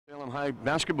Salem High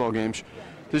basketball games.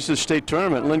 This is a state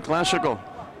tournament. Lynn Classical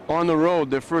on the road,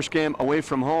 their first game away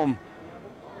from home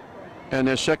and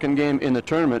their second game in the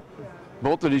tournament.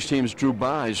 Both of these teams drew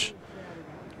byes.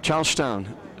 Charlestown,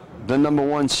 the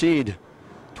 #1 seed,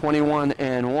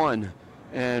 21-1,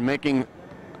 and making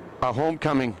a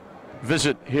homecoming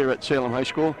visit here at Salem High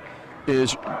School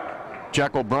is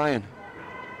Jack O'Brien,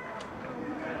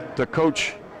 the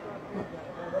coach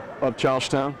of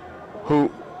Charlestown,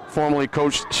 who formerly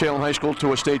coached Salem High School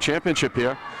to a state championship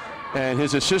here, and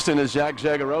his assistant is Zach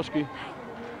Zagorowski,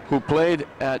 who played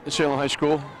at Salem High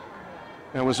School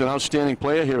and was an outstanding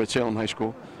player here at Salem High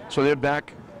School. So they're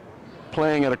back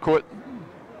playing at a court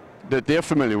that they're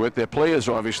familiar with. Their players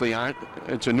obviously aren't.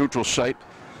 It's a neutral site.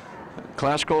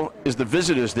 Classical is the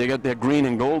visitors. They got their green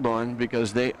and gold on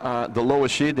because they are the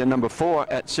lowest seed. They're #4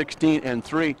 at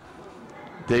 16-3.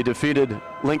 They defeated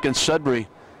Lincoln Sudbury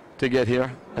to get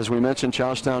here. As we mentioned,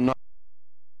 Charlestown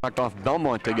knocked off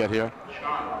Belmont to get here.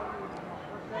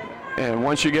 And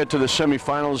once you get to the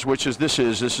semifinals, which is this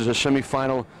is a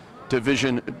semifinal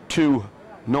Division II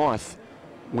North.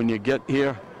 When you get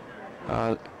here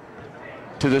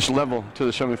to this level, to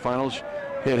the semifinals,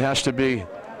 it has to be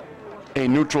a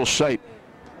neutral site.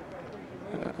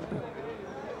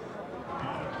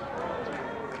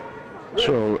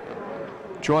 So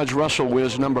George Russell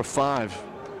wears #5.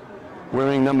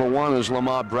 Wearing #1 is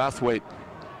Lamar Brathwaite.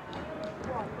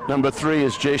 #3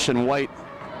 is Jason White.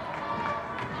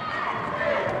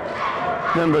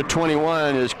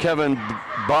 #21 is Kevin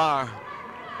Barr.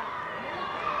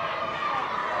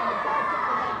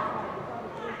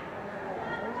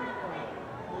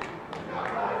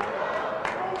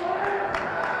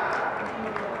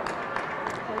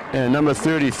 And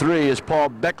 #33 is Paul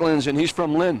Becklins, and he's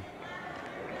from Lynn.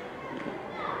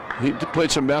 He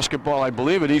played some basketball, I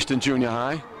believe, at Easton Junior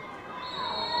High.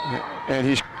 And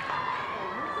he's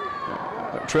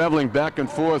traveling back and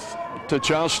forth to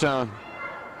Charlestown,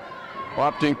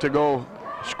 opting to go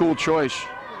school choice.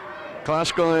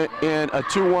 Classical in a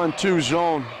 2-1-2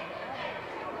 zone.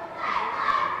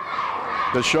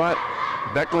 The shot,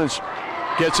 Becklins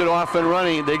gets it off and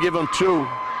running. They give him 2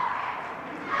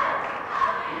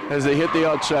 as they hit the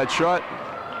outside shot.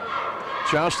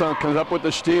 Charlestown comes up with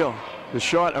the steal. The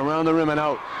shot around the rim and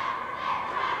out.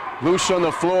 Loose on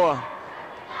the floor.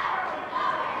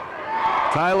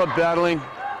 Tyler battling.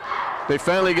 They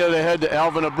finally get it ahead to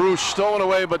Alvin Abreu. Stolen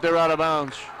away, but they're out of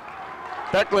bounds.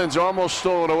 Becklins almost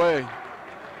stole it away.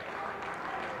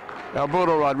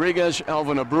 Alberto Rodriguez,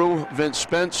 Alvin Abreu, Vince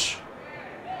Spence,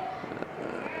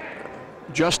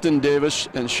 Justin Davis,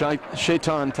 and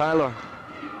Shaitan Tyler.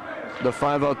 The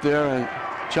 5 out there, and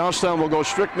Charlestown will go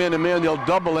strict man-to-man. They'll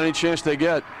double any chance they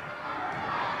get.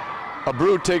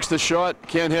 Abreu takes the shot,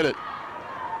 can't hit it.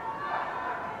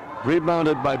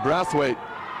 Rebounded by Brathwaite.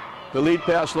 The lead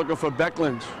pass looking for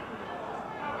Becklins.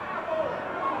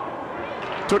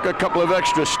 Took a couple of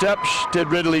extra steps, did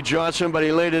Ridley Johnson, but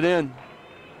he laid it in.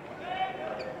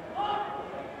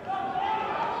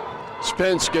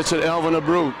 Spence gets it, Alvin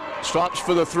Abreu. Stops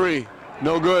for the 3,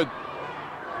 no good.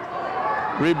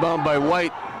 Rebound by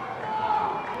White.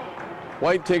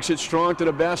 White takes it strong to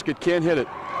the basket, can't hit it.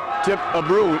 Tip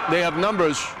Abreu, they have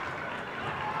numbers.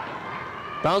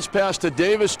 Bounce pass to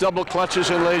Davis, double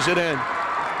clutches and lays it in.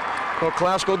 So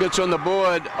Classical gets on the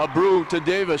board, Abreu to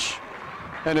Davis,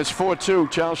 and it's 4-2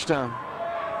 Charlestown.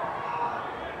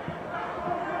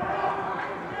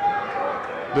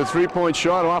 The 3-point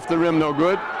shot off the rim, no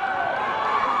good.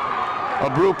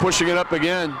 Abreu pushing it up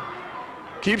again.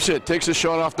 Keeps it, takes a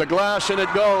shot off the glass, and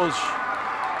it goes.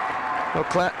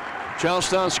 Well,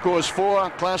 Charlestown scores 4.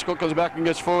 Classical comes back and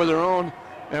gets 4 of their own,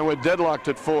 and we're deadlocked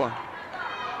at 4.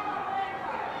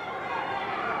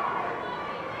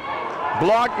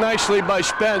 Blocked nicely by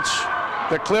Spence.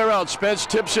 The clear out, Spence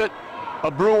tips it.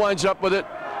 Abreu winds up with it.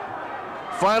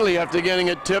 Finally, after getting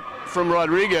it tipped from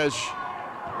Rodriguez.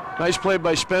 Nice play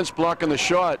by Spence blocking the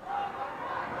shot.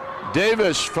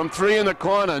 Davis from 3 in the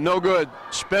corner, no good.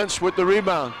 Spence with the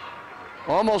rebound.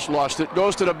 Almost lost it,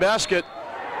 goes to the basket.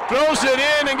 Throws it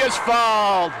in and gets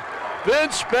fouled.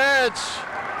 Vince Spence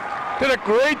did a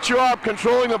great job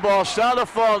controlling the ball. Started to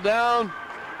fall down.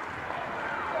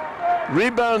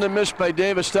 Rebound and missed by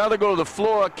Davis. Started to go to the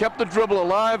floor, kept the dribble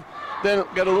alive, then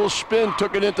got a little spin,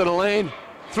 took it into the lane,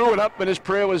 threw it up, and his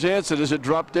prayer was answered as it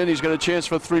dropped in. He's got a chance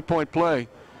for a 3-point play.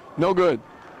 No good.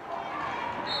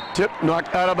 Tip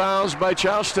knocked out of bounds by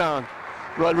Charlestown.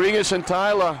 Rodriguez and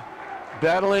Tyler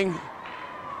battling,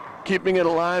 keeping it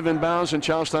alive in bounds, and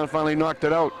Charlestown finally knocked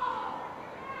it out.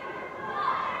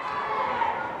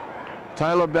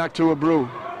 Tyler back to Abreu.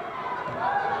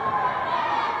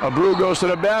 Abreu goes to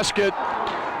the basket.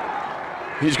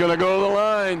 He's going to go to the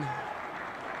line.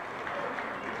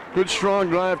 Good strong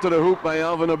drive to the hoop by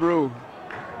Alvin Abreu.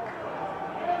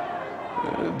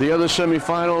 The other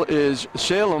semifinal is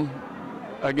Salem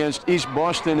against East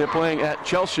Boston. They're playing at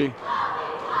Chelsea.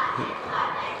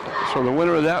 So the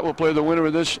winner of that will play the winner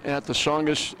of this at the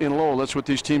Tsongas in Lowell. That's what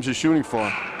these teams are shooting for.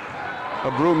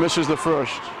 Abreu misses the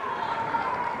first.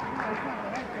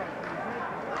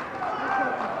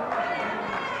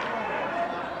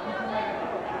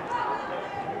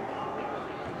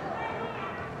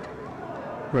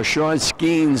 Rashad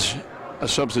Skeens, a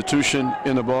substitution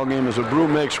in the ballgame as Abreu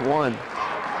makes one.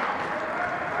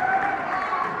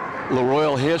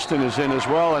 LaRoyal Hairston is in as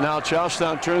well, and now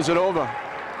Charlestown turns it over.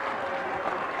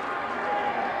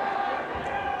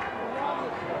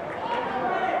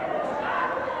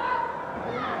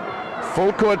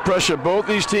 Full court pressure. Both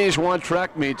these teams want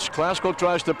track meets. Classical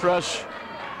tries to press.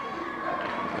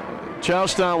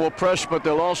 Charlestown will press, but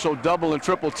they'll also double and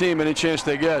triple team any chance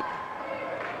they get.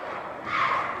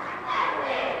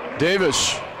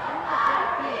 Davis,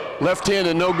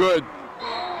 left-handed, no good.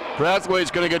 Brathwaite's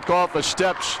going to get called for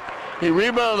steps. He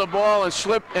rebounded the ball and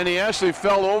slipped, and he actually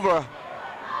fell over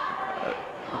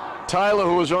Tyler,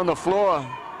 who was on the floor.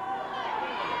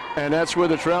 And that's where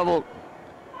the travel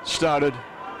started.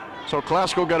 So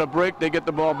Classical got a break, they get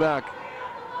the ball back.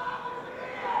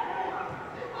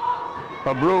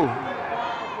 Abreu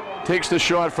takes the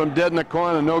shot from dead in the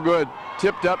corner, no good.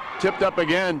 Tipped up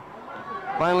again.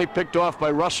 Finally picked off by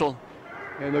Russell,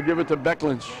 and they'll give it to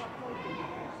Becklands.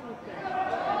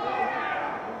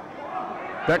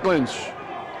 Becklands,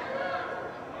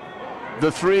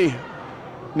 the three,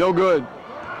 no good.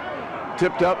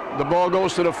 Tipped up, the ball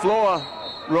goes to the floor.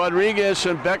 Rodriguez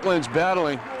and Becklands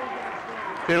battling.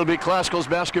 It'll be Classical's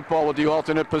basketball with the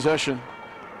alternate possession.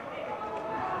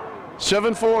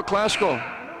 7-4 Classical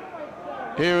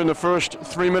here in the first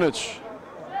 3 minutes.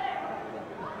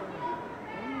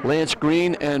 Lance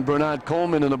Green and Bernard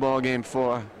Coleman in the ball game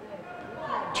for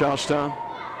Charlestown.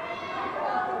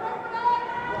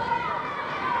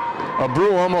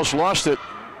 Abreu almost lost it,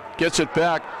 gets it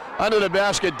back. Under the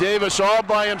basket, Davis all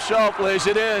by himself lays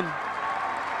it in.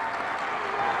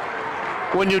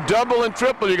 When you double and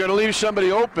triple, you're going to leave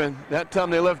somebody open. That time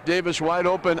they left Davis wide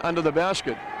open under the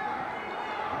basket.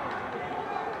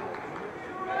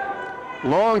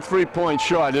 Long three-point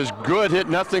shot is good, hit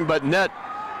nothing but net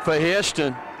for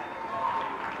Hairston.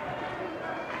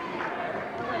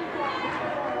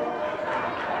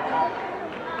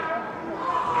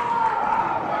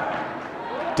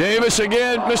 Davis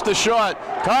again, missed the shot.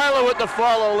 Tyler with the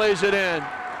follow, lays it in.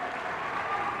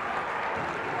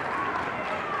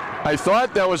 I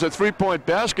thought that was a three-point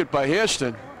basket by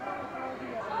Hairston.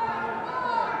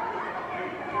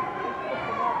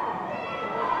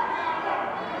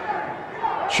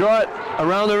 Shot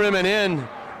around the rim and in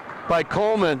by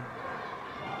Coleman.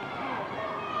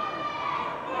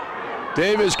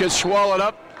 Davis gets swallowed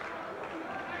up,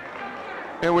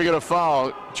 and we get a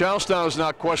foul. Charlestown is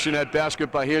not questioning that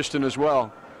basket by Hairston as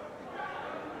well.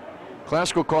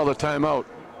 Classical called a timeout.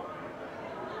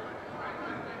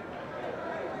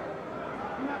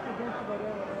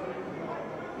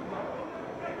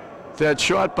 That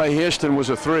shot by Hairston was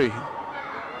a three,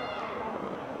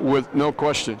 with no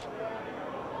question.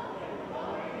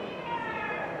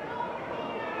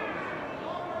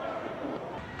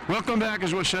 Welcome back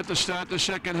as we're set to start the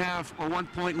second half. A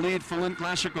 1-point lead for Lynn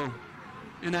Classical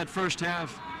in that first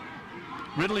half.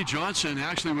 Ridley Johnson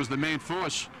actually was the main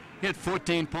force. He had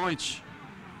 14 points.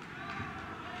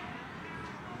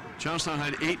 Charlestown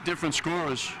had 8 different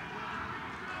scorers.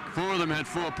 4 of them had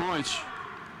 4 points,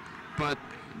 but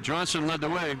Johnson led the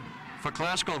way for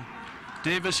Classical.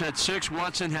 Davis had 6,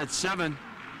 Watson had 7,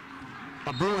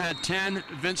 Abreu had 10,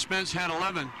 Vince Spence had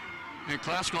 11, and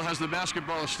Classical has the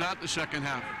basketball to start the second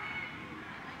half.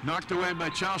 Knocked away by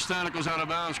Charlestown, it goes out of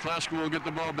bounds. Classical will get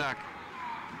the ball back.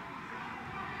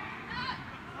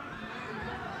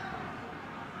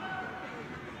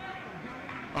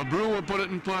 Abreu will put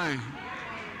it in play.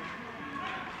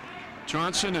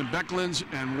 Johnson and Becklands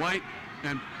and White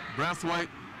and Brathwaite.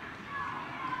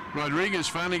 Rodriguez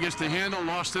finally gets the handle,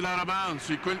 lost it out of bounds.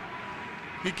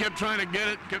 He kept trying to get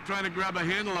it, kept trying to grab a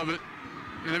handle of it,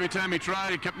 and every time he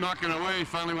tried, he kept knocking it away. He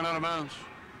finally went out of bounds.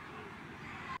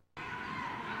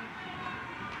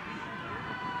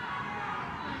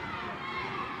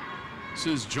 This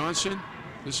is Johnson.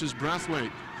 This is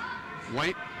Brathwaite.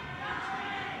 White.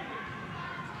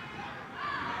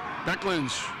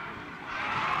 Becklands.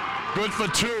 Good for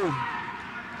 2.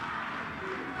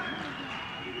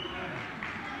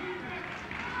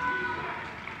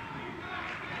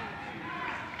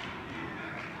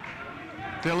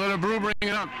 They'll let Abreu bring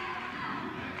it up.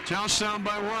 Charlestown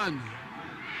by 1.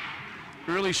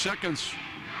 Early seconds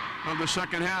of the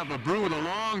second half. Abreu with a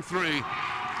long three.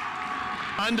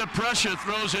 Under pressure,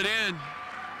 throws it in.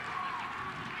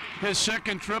 His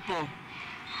second triple.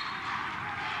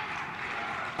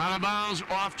 Out of bounds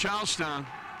off Charlestown.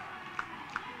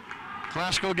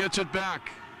 Classical gets it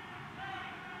back.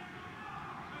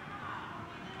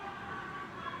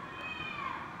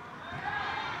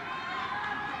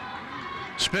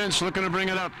 Spence looking to bring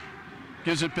it up.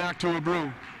 Gives it back to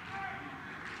Abreu.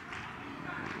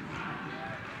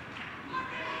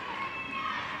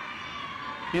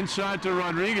 Inside to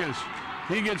Rodriguez.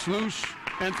 He gets loose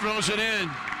and throws it in.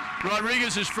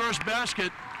 Rodriguez's first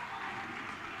basket.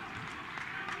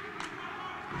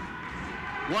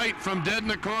 White from dead in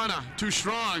the corner. Too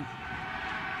strong.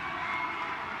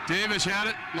 Davis had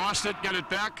it, lost it, got it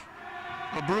back.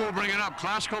 Abreu will bring it up.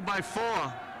 Classical by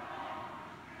 4.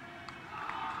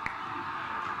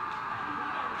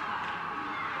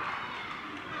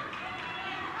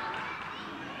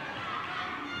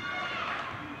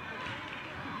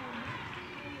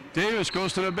 Davis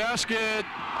goes to the basket.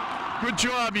 Good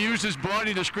job. He used his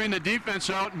body to screen the defense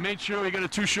out and made sure he got a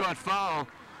two-shot foul.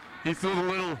 He threw the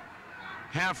little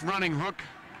half-running hook.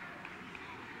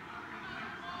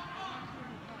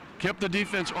 Kept the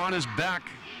defense on his back,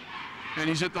 and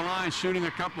he's at the line shooting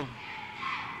a couple.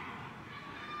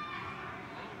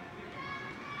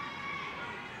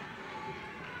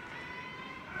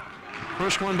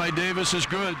 First one by Davis is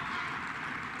good.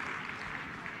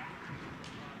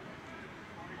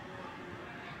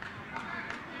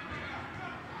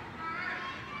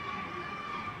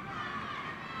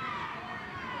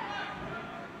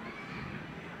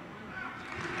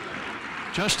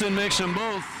 Justin makes them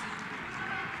both.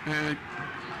 And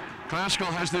Classical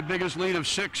has the biggest lead of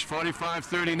 6,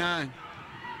 45-39.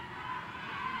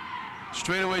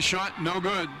 Straightaway shot, no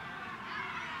good.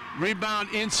 Rebound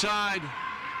inside.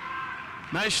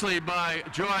 Nicely by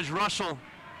George Russell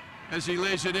as he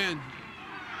lays it in.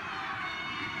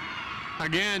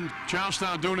 Again,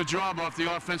 Charlestown doing a job off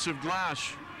the offensive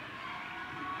glass.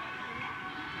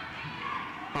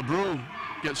 Abreu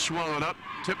gets swallowed up.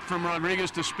 Tip from Rodriguez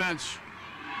to Spence.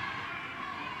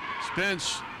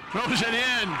 Spence throws it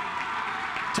in.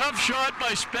 Tough shot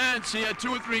by Spence. He had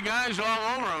 2 or 3 guys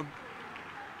all over him.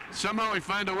 Somehow he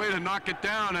finds a way to knock it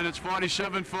down, and it's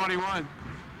 47-41.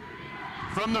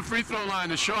 From the free throw line,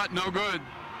 the shot no good.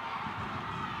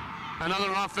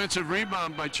 Another offensive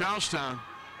rebound by Charlestown.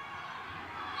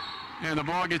 And the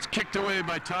ball gets kicked away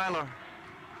by Tyler.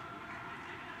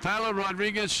 Tyler,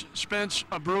 Rodriguez, Spence,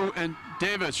 Abreu, and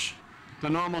Davis. The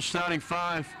normal starting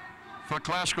 5 for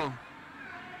Classical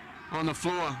on the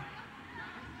floor.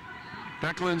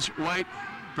 Beckland's, White,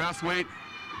 Brathwaite,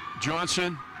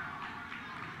 Johnson,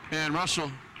 and Russell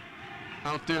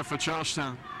out there for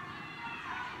Charlestown.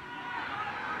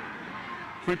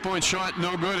 Three-point shot,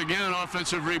 no good. Again, an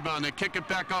offensive rebound. They kick it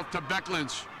back out to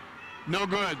Beckland's. No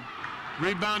good.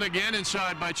 Rebound again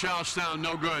inside by Charlestown,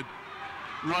 no good.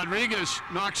 Rodriguez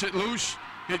knocks it loose.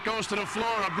 It goes to the floor.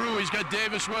 Abreu, he's got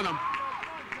Davis with him.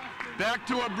 Back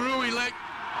to Abreu, he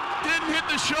didn't hit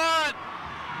the shot.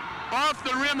 Off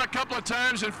the rim a couple of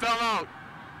times and fell out.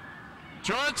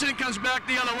 Johnson comes back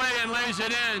the other way and lays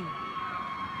it in.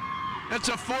 It's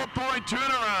a 4-point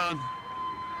turnaround.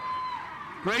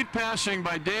 Great passing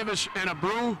by Davis and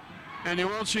Abreu, and you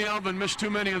won't see Alvin miss too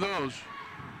many of those.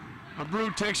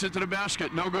 Abreu takes it to the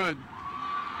basket, no good.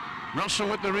 Russell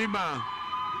with the rebound.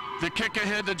 The kick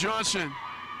ahead to Johnson.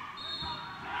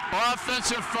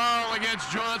 Offensive foul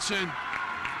against Johnson.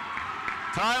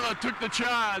 Tyler took the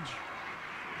charge.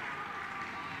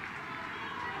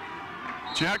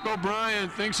 Jack O'Brien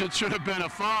thinks it should have been a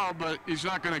foul, but he's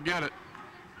not going to get it.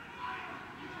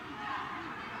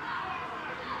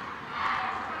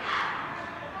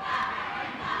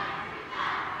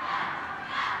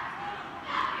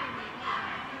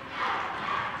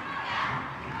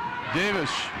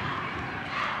 Davis.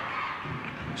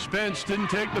 Spence didn't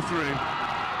take the 3.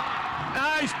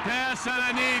 Nice pass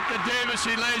underneath to Davis.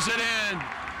 He lays it in.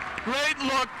 Great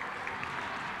look.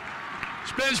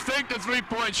 Spence faked the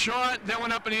 3-point shot, then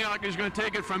went up in the arc. He's going to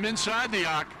take it from inside the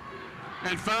arc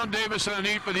and found Davis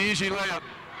underneath for the easy layup.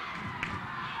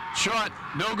 Shot,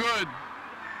 no good.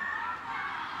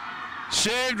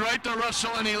 Saved right to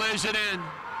Russell, and he lays it in.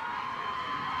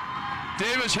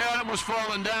 Davis had it, was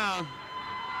falling down.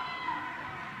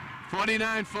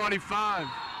 49-45.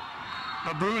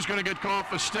 Abreu's going to get called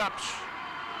for steps.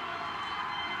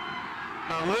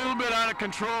 A little bit out of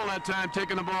control that time,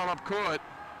 taking the ball up court.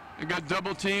 And got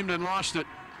double teamed and lost it.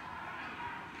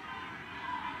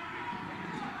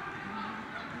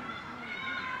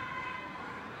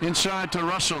 Inside to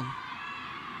Russell.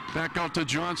 Back out to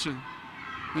Johnson.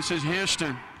 This is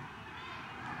Hairston.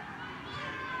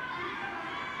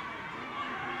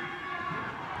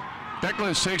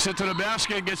 Beckles takes it to the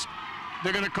basket.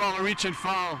 They're going to call a reach and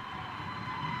foul.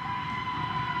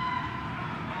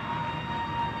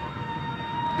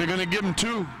 They're going to give him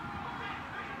 2.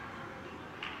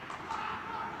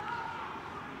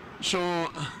 So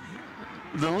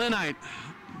the Lynnite,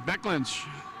 Beckles,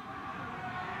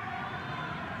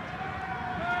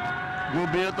 will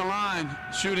be at the line,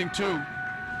 shooting 2.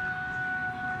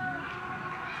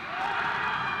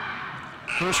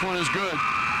 First one is good.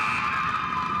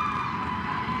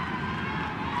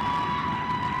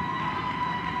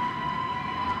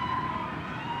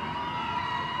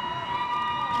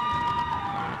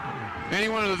 Any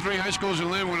one of the 3 high schools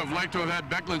in Lynn would have liked to have had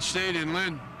Beckles stayed in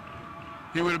Lynn.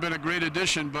 He would have been a great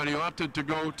addition, but he opted to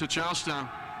go to Charlestown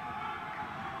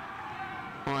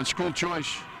on school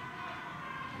choice.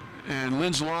 And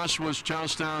Lynn's loss was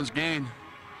Charlestown's gain.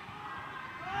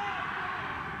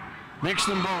 Makes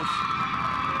them both.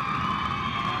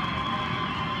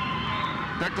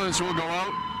 Beckles will go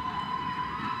out.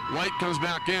 White comes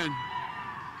back in.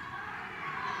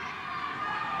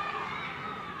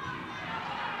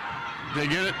 They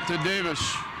get it to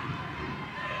Davis.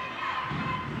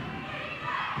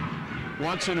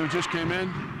 Watson, who just came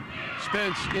in.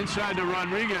 Spence inside to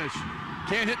Rodriguez.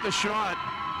 Can't hit the shot.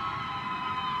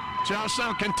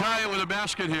 Charlestown can tie it with a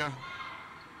basket here.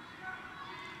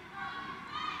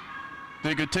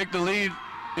 They could take the lead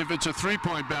if it's a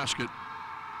 3-point basket.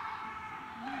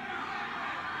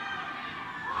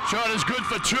 Shot is good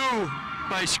for 2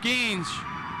 by Skeens.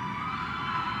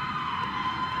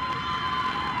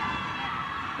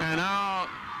 And now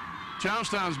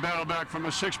Charlestown's battle back from a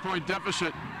 6-point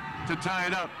deficit to tie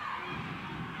it up.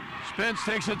 Spence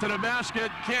takes it to the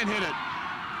basket, can't hit it.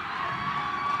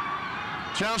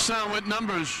 Charlestown with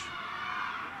numbers.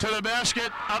 To the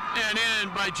basket, up and in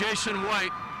by Jason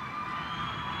White.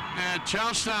 And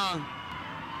Charlestown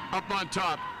up on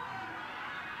top.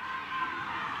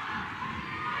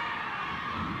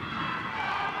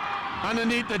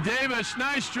 Underneath to Davis.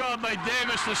 Nice job by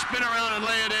Davis to spin around and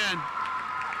lay it in.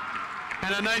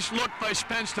 And a nice look by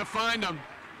Spence to find him.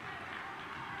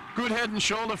 Good head and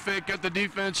shoulder fake at the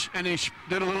defense, and he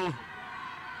did a little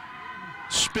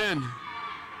spin.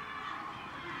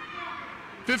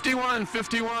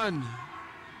 51-51.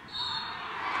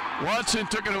 Watson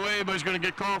took it away, but he's going to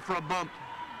get called for a bump.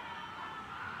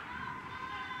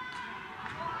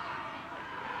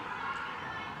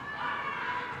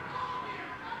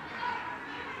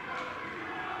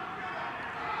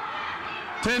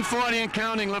 .10:40 and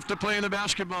counting left to play in the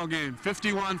basketball game.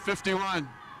 51-51.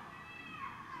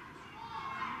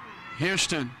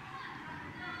 Hairston.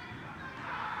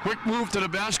 Quick move to the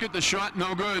basket, the shot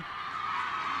no good.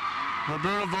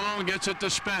 Roberto Valone gets it to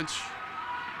Spence.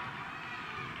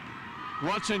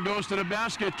 Watson goes to the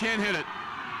basket, can't hit it.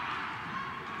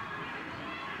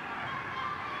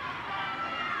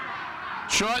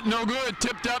 Shot no good,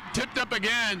 tipped up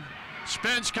again.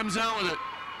 Spence comes out with it.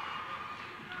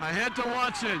 Ahead to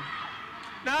Watson.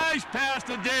 Nice pass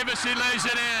to Davis, he lays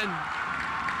it in.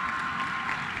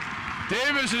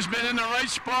 Davis has been in the right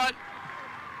spot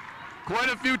quite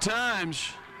a few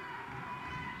times.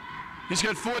 He's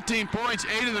got 14 points,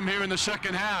 8 of them here in the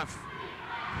second half.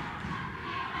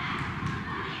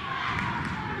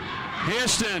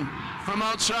 Hairston from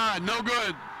outside, no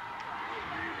good.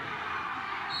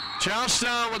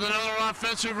 Charlestown with another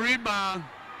offensive rebound.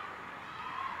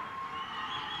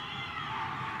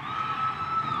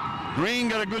 Green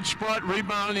got a good spot,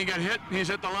 rebound, he got hit, he's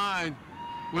at the line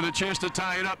with a chance to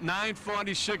tie it up.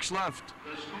 9:46 left.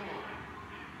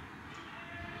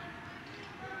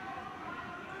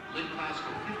 Lynn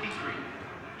Classical 53,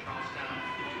 Charlestown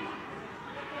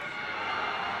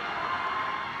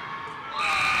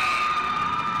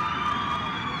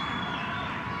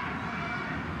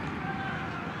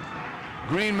 51.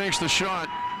 Green makes the shot.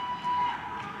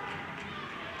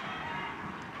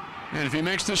 And if he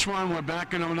makes this one, we're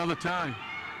back into another tie.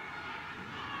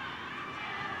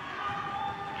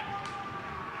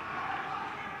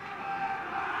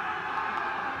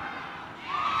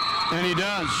 And he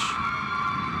does.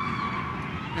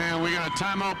 And we got a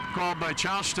timeout called by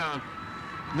Charlestown.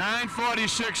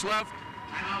 9:46 left,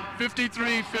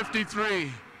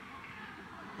 53-53.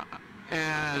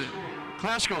 And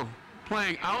Classical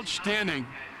playing outstanding.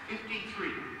 53,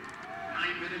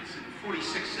 9 minutes and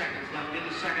 46 seconds left in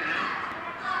the second half.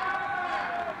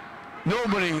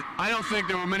 I don't think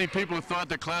there were many people who thought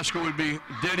that Classical would be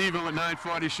dead even with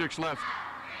 9:46 left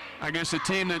against a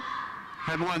team that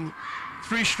had won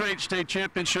 3 straight state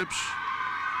championships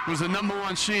was the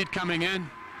 #1 seed coming in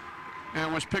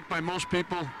and was picked by most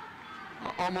people.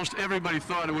 Almost everybody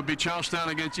thought it would be Charlestown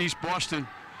against East Boston,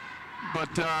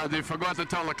 but they forgot to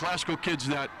tell the Classical kids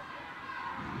that.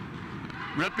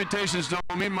 Reputations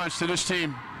don't mean much to this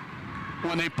team.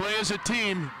 When they play as a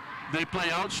team, they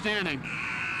play outstanding.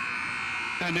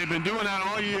 And they've been doing that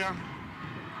all year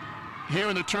here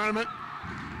in the tournament,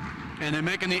 and they're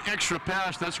making the extra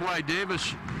pass. That's why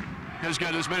Davis has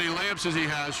got as many layups as he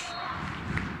has.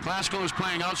 Classical is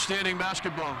playing outstanding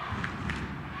basketball.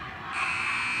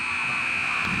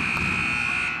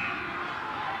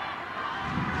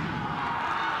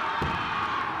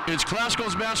 It's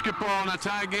Classical's basketball in a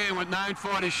tie game with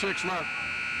 9:46 left.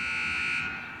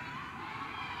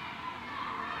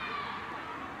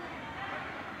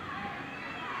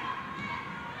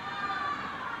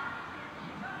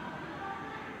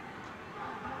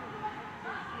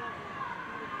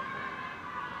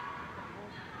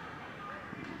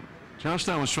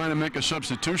 Charlestown was trying to make a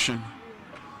substitution.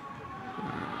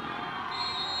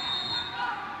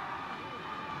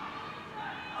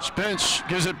 Spence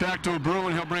gives it back to Brew,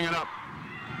 and he'll bring it up.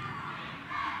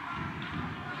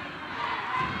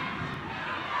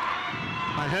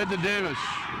 Ahead to Davis.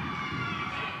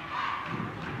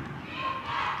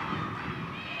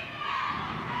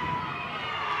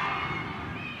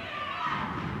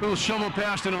 Little shovel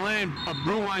pass in the lane.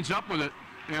 Brew winds up with it,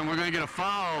 and we're going to get a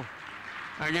foul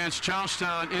against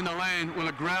Charlestown in the lane with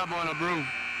a grab on Brew.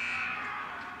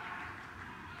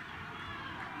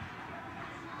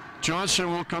 Johnson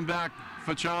will come back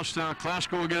for Charlestown.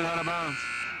 Classical will get it out of bounds.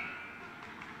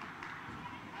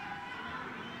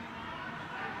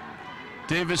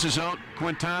 Davis is out.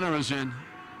 Quintana is in.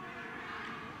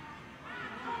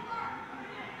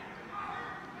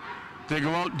 They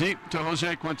go out deep to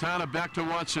Jose Quintana, back to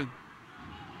Watson.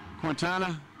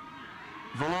 Quintana,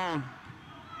 Valone.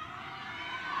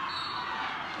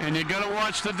 And you got to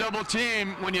watch the double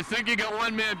team. When you think you got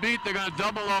one man beat, they're going to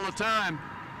double all the time.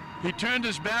 He turned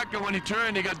his back, and when he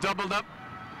turned, he got doubled up.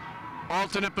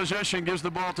 Alternate possession gives the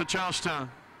ball to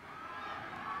Charlestown.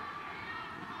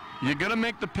 You got to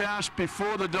make the pass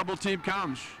before the double team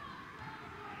comes.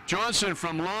 Johnson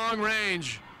from long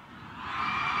range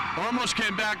almost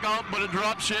came back out, but it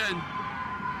drops in.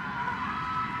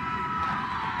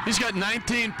 He's got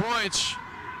 19 points,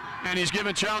 and he's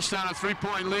given Charlestown a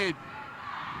 3-point lead.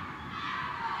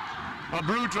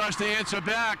 Brew tries to answer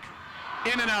back,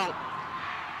 in and out.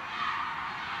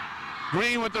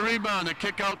 Green with the rebound, a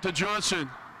kick out to Johnson.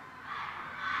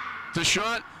 The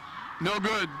shot, no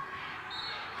good.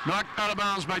 Knocked out of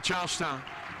bounds by Charlestown.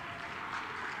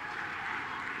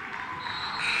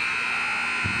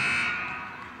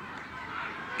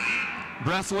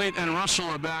 Brathwaite and Russell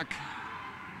are back.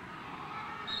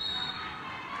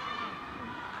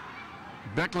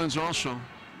 Beckland's also.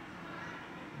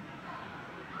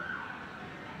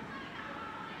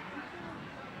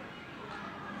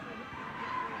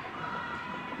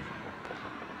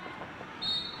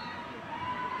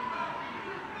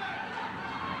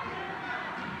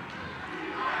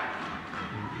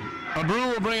 Brew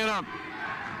will bring it up.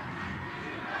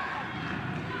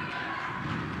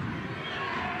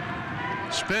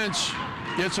 Spence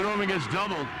gets it over and gets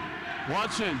doubled.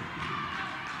 Watson.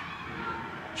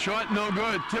 Shot no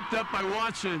good. Tipped up by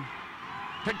Watson.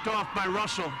 Picked off by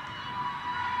Russell.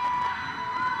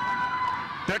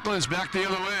 Beckland's back the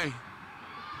other way.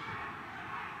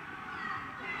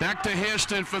 Back to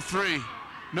Hairston for 3.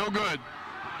 No good.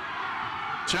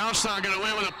 Charlestown got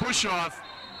away with a push-off.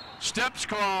 Steps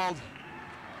called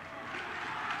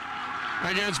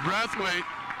against Brathwaite.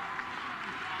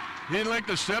 He didn't like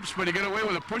the steps, but he got away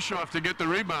with a push-off to get the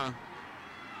rebound.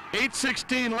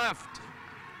 8:16 left.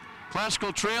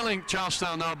 Classical trailing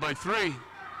Charlestown now by 3.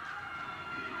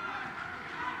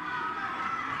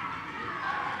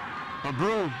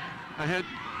 Brew ahead.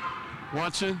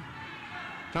 Watson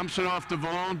dumps it off to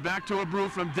Valone. Back to Brew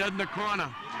from dead in the corner.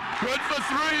 Good for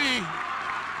 3.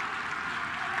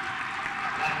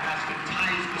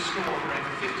 Ties the score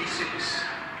at 56.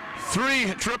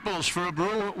 3 triples for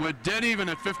Brew. We're dead even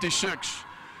at 56.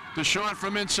 The shot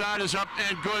from inside is up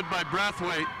and good by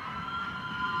Brathwaite.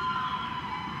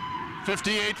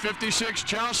 58-56,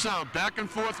 Charlestown. Back and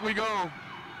forth we go.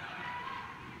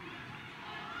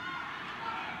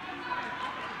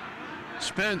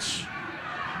 Spence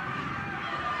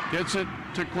gets it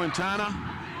to Quintana.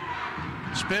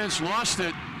 Spence lost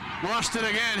it. Lost it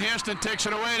again. Hairston takes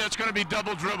it away. That's going to be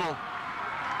double dribble.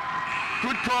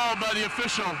 Good call by the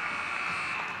official.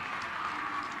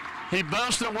 He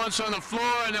bounced it once on the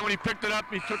floor, and then when he picked it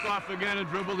up, he took off again and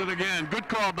dribbled it again. Good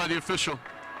call by the official.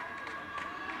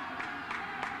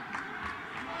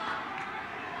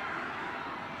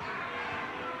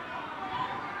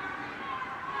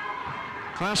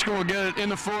 Classical will get it in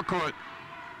the forecourt.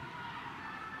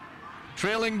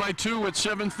 Trailing by 2 with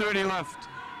 7:30 left.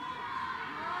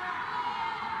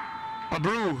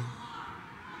 Abreu.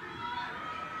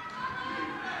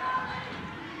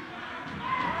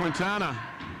 Quintana.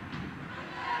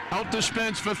 Out to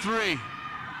Spence for 3.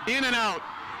 In and out.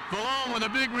 Malone with a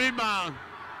big rebound.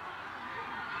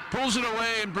 Pulls it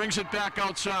away and brings it back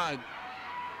outside.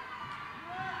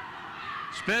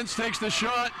 Spence takes the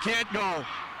shot, can't go.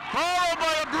 Followed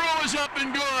by Abreu is up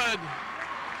and good.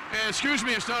 And excuse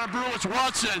me, it's not Abreu, it's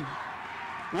Watson.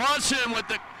 Watson with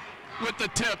the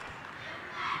tip.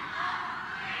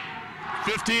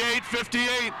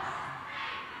 58-58.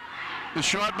 The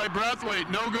shot by Brathwaite,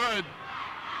 no good.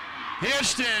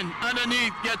 Hairston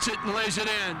underneath gets it and lays it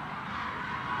in.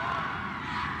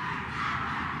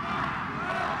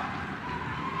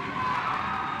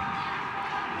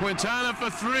 Quintana for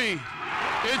 3.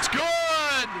 It's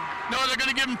good! No, they're going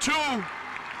to give him 2.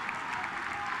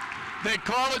 They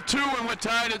call it 2 and we're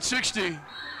tied at 60.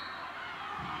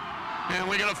 And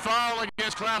we got a foul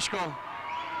against Classical.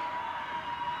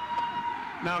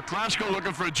 Now Classical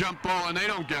looking for a jump ball and they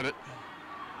don't get it.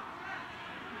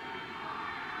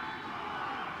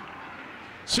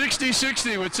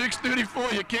 60-60 with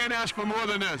 6:34. You can't ask for more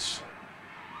than this.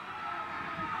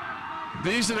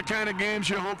 These are the kind of games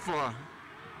you hope for.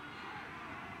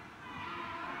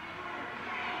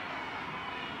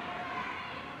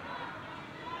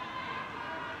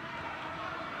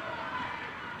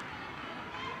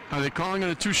 Are they calling it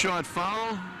a 2-shot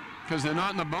foul? Because they're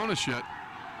not in the bonus yet.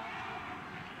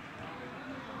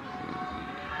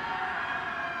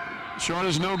 Shot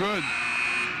is no good.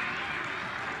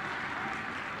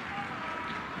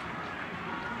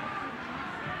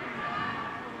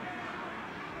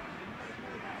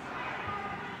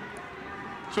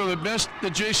 So the best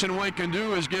that Jason White can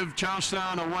do is give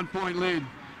Charlestown a 1-point lead.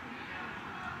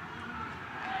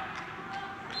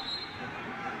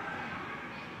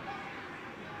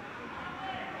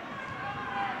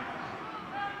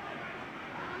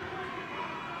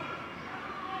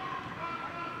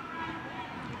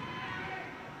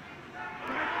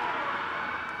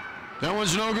 That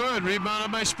one's no good,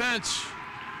 rebounded by Spence.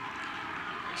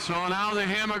 So now the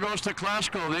hammer goes to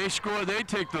Classical. They score, they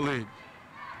take the lead.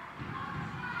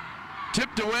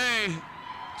 Tipped away,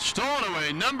 stolen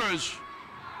away, numbers.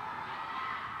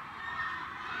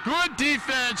 Good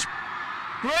defense,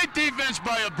 great defense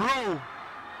by Abreu.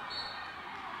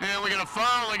 And we got a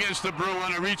foul against Abreu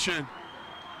on a reach-in.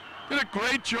 Did a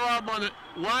great job on it,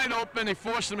 wide open. He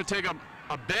forced him to take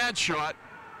a bad shot.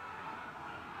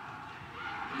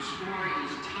 The score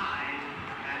is tied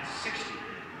at 60.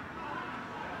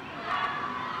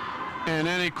 And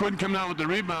then he couldn't come down with the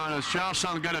rebound as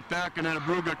Charlestown got it back, and then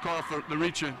Abreu got called for the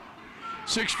reach-in.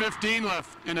 6:15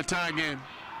 left in the tie game.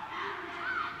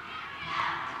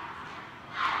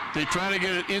 They try to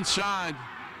get it inside.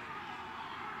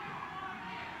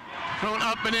 Thrown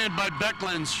up and in by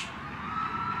Becklands.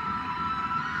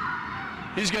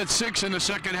 He's got 6 in the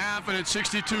second half, and it's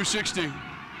 62-60.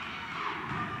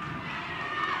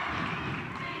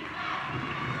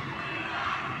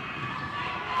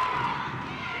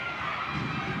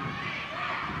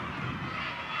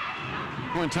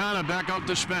 Quintana back out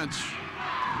to Spence.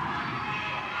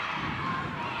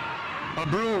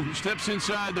 Abreu steps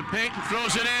inside the paint and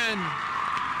throws it in.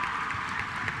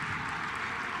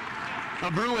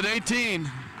 Abreu with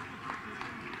 18.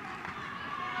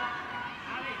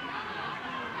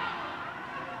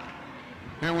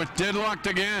 And with deadlocked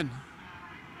again.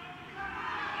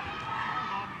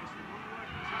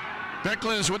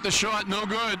 Becklands with the shot, no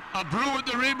good. Abreu with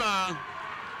the rebound.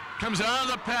 Comes out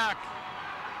of the pack.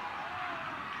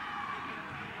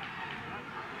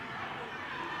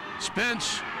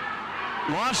 Spence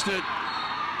lost it.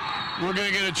 We're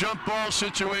going to get a jump ball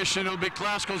situation. It'll be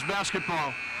Classical's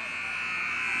basketball.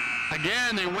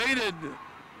 Again, they waited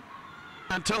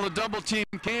until the double team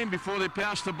came before they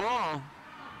passed the ball.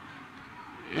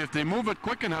 If they move it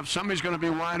quick enough, somebody's going to be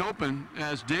wide open,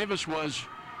 as Davis was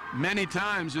many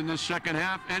times in this second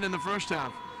half and in the first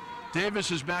half. Davis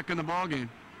is back in the ball game.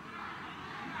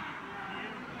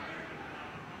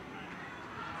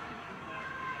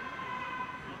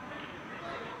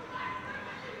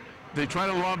 They try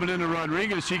to lob it into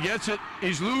Rodriguez. He gets it.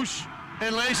 He's loose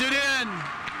and lays it in.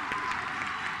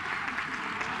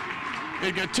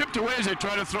 It got tipped away as they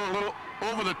try to throw a little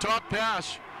over-the-top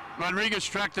pass. Rodriguez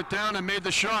tracked it down and made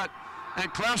the shot.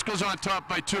 And Classical's on top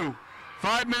by 2.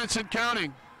 5 minutes and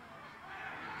counting.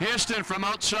 Hairston from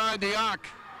outside the arc.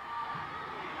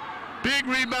 Big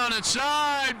rebound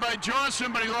inside by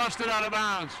Johnson, but he lost it out of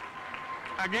bounds.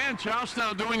 Again,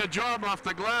 Charlestown doing a job off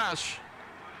the glass.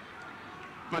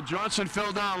 but Johnson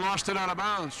fell down, lost it out of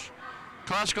bounds.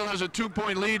 Classical has a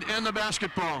 2-point lead in the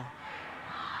basketball.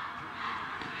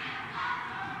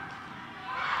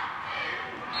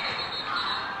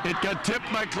 It got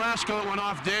tipped by Classical, it went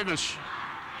off Davis.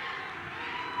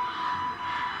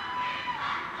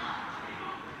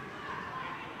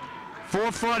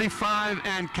 .445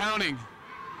 and counting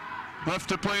left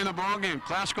to play in the ball game.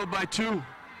 Classical by 2.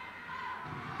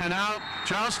 And now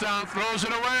Charlestown throws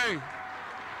it away.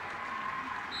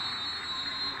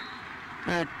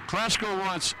 And Classical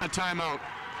wants a timeout.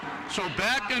 So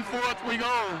back and forth we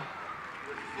go.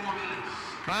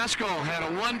 Classical had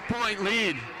a 1-point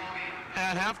lead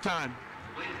at halftime.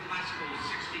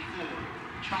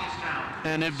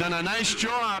 And they've done a nice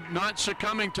job not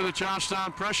succumbing to the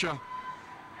Charlestown pressure.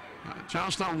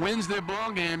 Charlestown wins their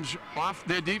ball games off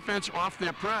their defense, off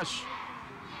their press.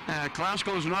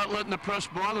 Classical is not letting the press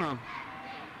bother them.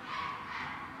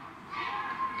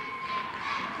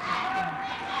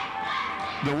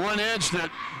 The one edge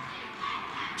that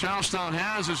Charlestown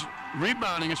has is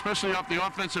rebounding, especially off the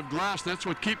offensive glass. That's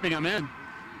what's keeping them in.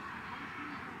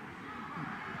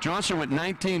 Johnson with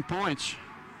 19 points.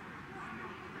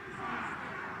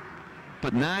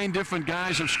 But 9 different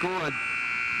guys have scored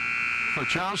for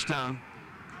Charlestown.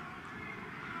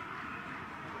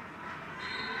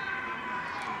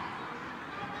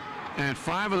 And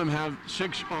 5 of them have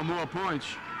 6 or more points.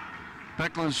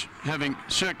 Beckland's having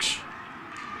 6,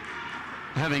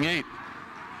 having 8.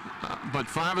 But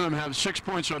 5 of them have 6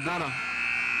 points or better.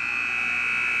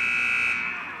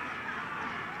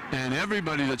 And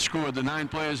everybody that scored, the 9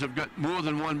 players, have got more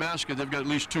than 1 basket. They've got at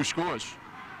least 2 scores.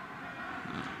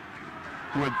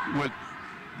 With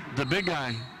the big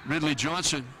guy, Ridley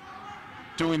Johnson,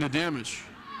 doing the damage.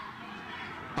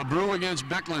 A brew against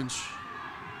Beckland's.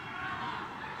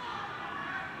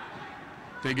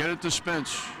 They get it to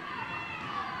Spence.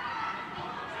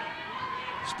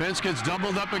 Spence gets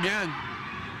doubled up again.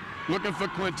 Looking for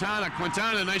Quintana.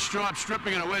 Quintana, nice job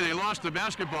stripping it away. They lost the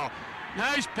basketball.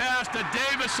 Nice pass to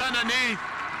Davis underneath.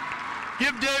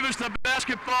 Give Davis the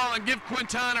basketball and give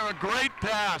Quintana a great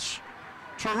pass.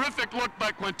 Terrific look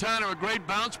by Quintana, a great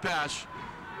bounce pass.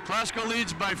 Classical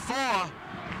leads by 4.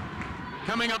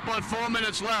 Coming up on 4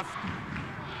 minutes left.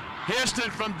 Hairston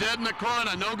from dead in the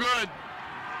corner, no good.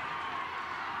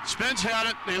 Spence had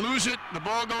it, they lose it, the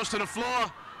ball goes to the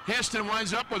floor. Hairston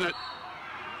winds up with it.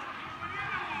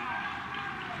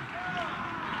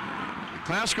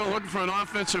 Classical looking for an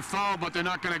offensive foul, but they're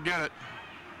not going to get it.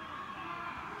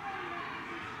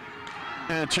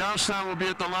 And Charlestown will be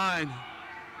at the line.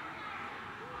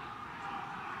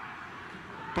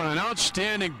 But an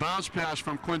outstanding bounce pass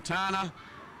from Quintana.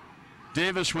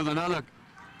 Davis with another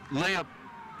layup.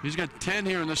 He's got 10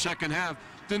 here in the second half.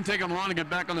 Didn't take him long to get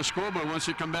back on the scoreboard once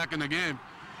he come back in the game.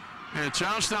 And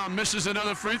Charlestown misses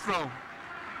another free throw.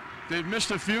 They've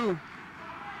missed a few.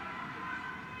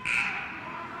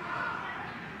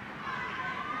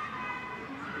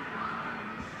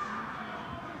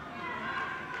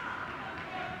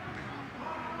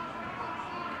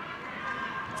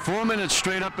 Four minutes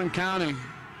straight up and counting.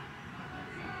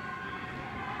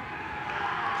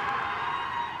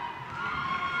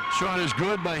 Shot is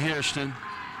good by Hairston.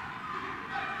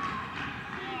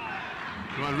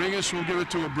 Rodriguez will give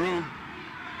it to a brew.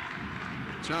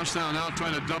 Charlestown now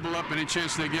trying to double up any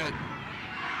chance they get.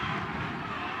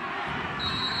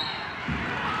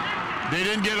 They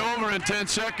didn't get over in 10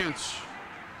 seconds.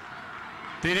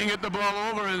 They didn't get the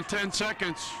ball over in 10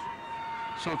 seconds.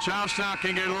 So Charlestown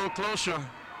can get a little closer.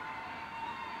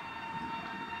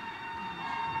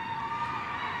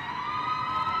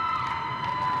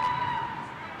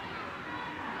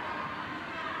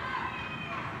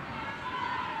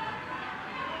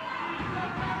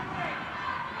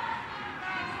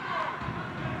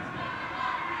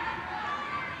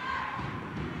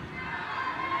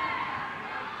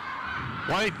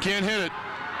 White can't hit it.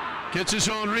 Gets his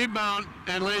own rebound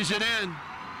and lays it in.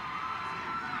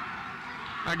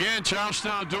 Again,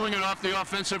 Charlestown doing it off the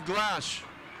offensive glass.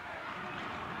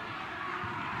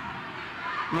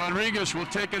 Rodriguez will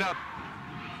take it up.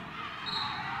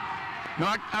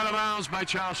 Knocked out of bounds by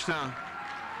Charlestown.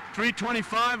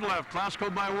 3:25 left. Classical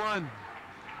by 1.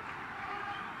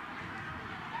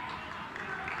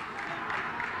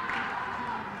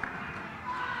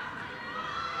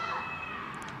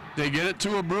 They get it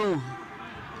to a brew.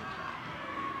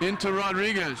 Into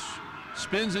Rodriguez.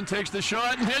 Spins and takes the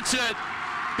shot and hits it.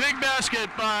 Big basket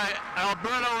by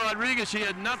Alberto Rodriguez. He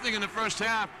had nothing in the first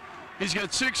half. He's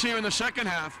got 6 here in the second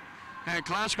half. And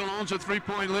Classical owns a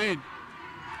 3-point lead.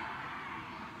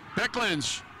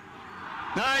 Beckland's.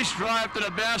 Nice drive to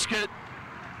the basket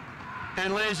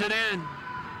and lays it in.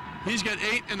 He's got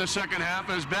 8 in the second half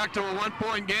and is back to a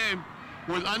 1-point game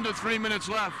with under 3 minutes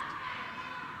left.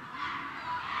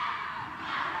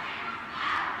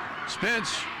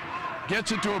 Spence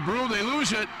gets it to a Brew. They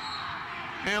lose it.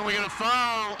 And we get a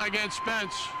foul against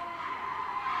Spence.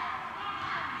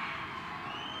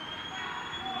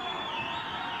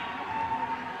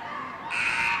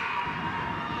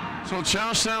 So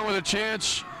Charlestown with a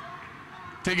chance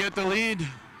to get the lead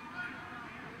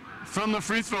from the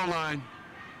free throw line.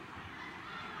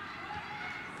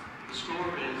 The score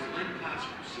is Lynn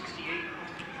Classical 68,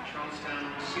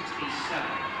 Charlestown 67.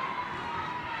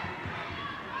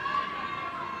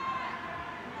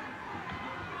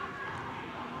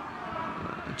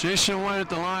 Jason White at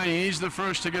the line. He's the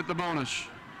first to get the bonus.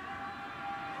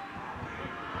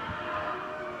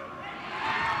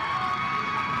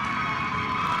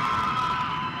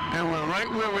 And we're right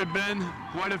where we've been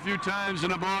quite a few times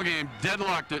in a ball game.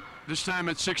 Deadlocked it. This time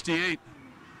at 68.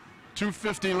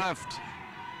 2:50 left.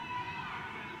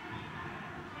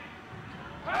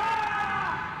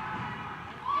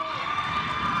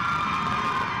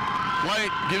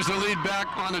 White gives the lead back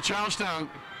on the Charlestown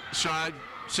side.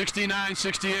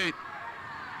 69-68.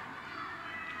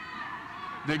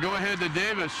 They go ahead to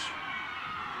Davis.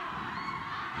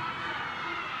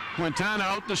 Quintana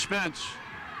out to Spence.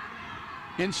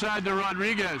 Inside to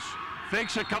Rodriguez.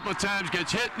 Fakes a couple of times,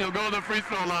 gets hit, and he'll go to the free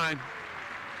throw line.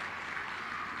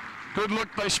 Good look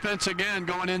by Spence again,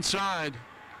 going inside.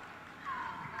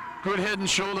 Good head and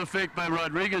shoulder fake by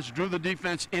Rodriguez. Drew the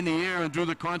defense in the air and drew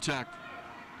the contact.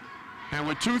 And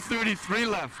with 2:33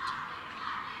 left,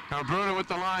 Alberta with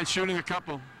the line, shooting a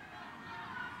couple.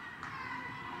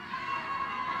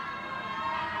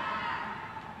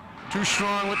 Too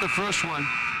strong with the first one.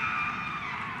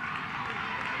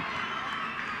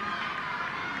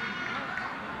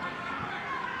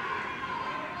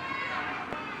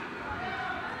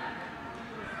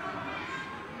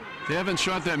 They haven't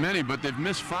shot that many, but they've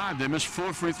missed 5. They missed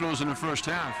 4 free throws in the first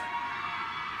half.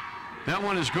 That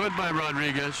one is good by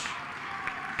Rodriguez.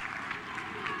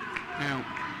 And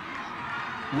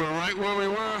we're right where we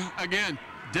were again,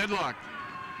 deadlocked.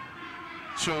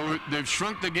 So they've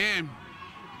shrunk the game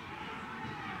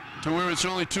to where it's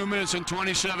only 2 minutes and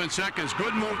 27 seconds.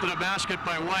 Good move to the basket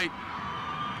by White.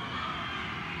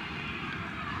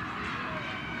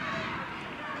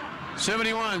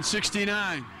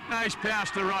 (71-69). Nice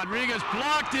pass to Rodriguez,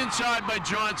 blocked inside by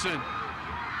Johnson.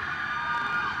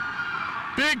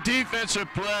 Big defensive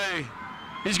play.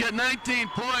 He's got 19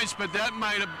 points, but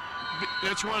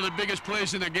that's one of the biggest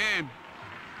plays in the game.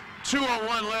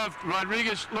 2:01 left.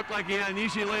 Rodriguez looked like he had an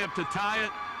easy layup to tie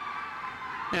it.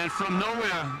 And from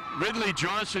nowhere, Ridley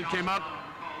Johnson came up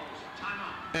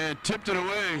and tipped it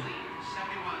away.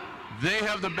 They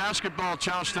have the basketball,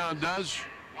 Charlestown does,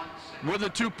 with a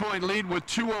 2-point lead with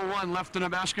 2:01 left in the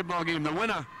basketball game. The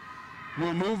winner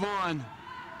will move on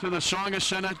to the Tsongas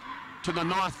Center to the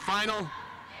North Final,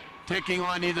 taking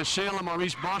on either Salem or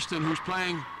East Boston, who's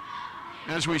playing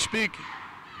as we speak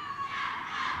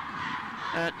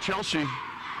at Chelsea.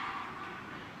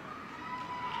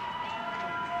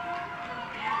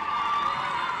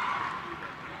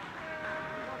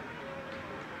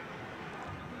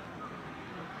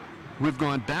 We've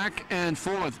gone back and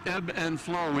forth, ebb and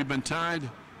flow. We've been tied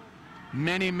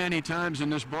many, many times in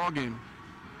this ball game.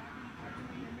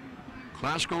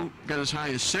 Classical got as high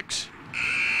as 6.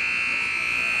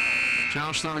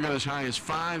 Charlestown got as high as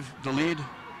 5, the lead.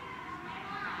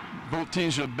 Both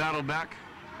teams have battled back.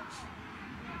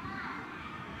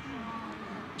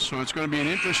 So it's going to be an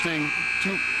interesting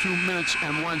 2 minutes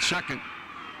and 1 second.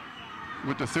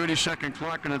 With the 30-second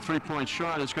clock and a 3-point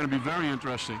shot, it's going to be very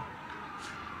interesting.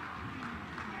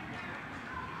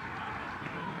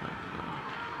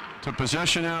 The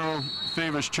possession arrow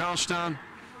favors Charlestown.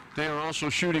 They are also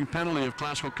shooting penalty if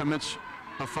Classical commits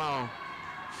a foul.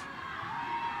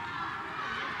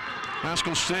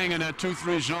 Classical staying in that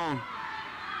 2-3 zone.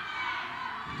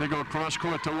 They go cross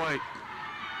court to White.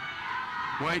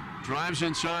 White drives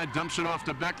inside, dumps it off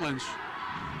to Becklands.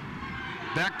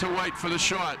 Back to White for the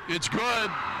shot. It's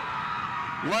good.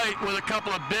 White with a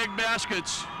couple of big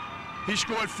baskets. He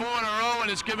scored 4 in a row, and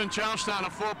it's given Charlestown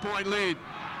a 4-point lead.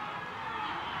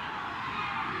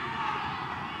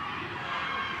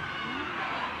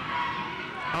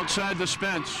 Outside the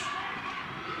Spence.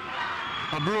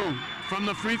 Abreu from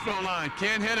the free throw line.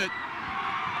 Can't hit it.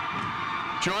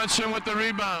 Johnson with the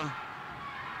rebound.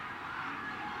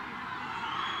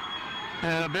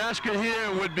 And a basket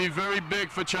here would be very big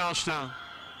for Charlestown.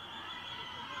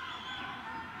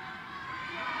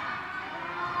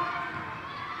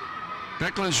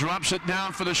 Becklands drops it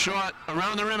down for the shot.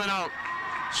 Around the rim and out.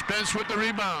 Spence with the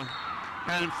rebound.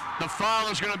 And the foul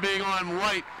is going to be on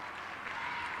White.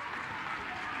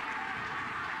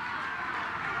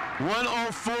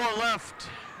 1:04 left.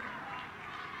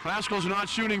 Classical's not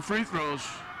shooting free throws.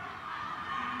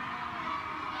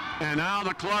 And now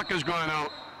the clock is going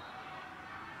out.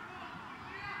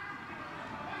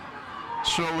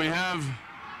 So we have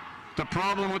the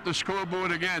problem with the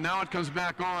scoreboard again. Now it comes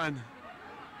back on.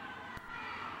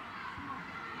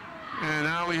 And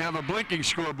now we have a blinking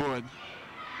scoreboard.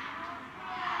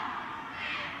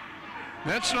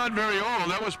 That's not very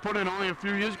old. That was put in only a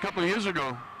couple of years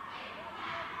ago.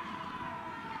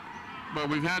 But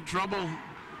we've had trouble.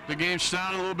 The game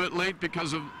started a little bit late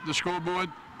because of the scoreboard.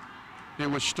 It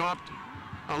was stopped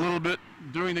a little bit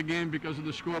during the game because of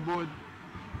the scoreboard.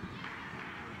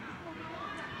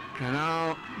 And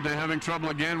now they're having trouble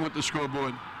again with the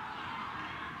scoreboard.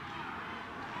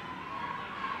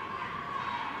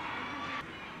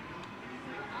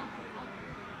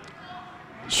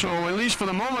 So at least for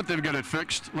the moment they've got it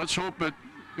fixed. Let's hope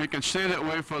it can stay that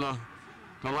way for the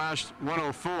last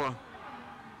 1:04.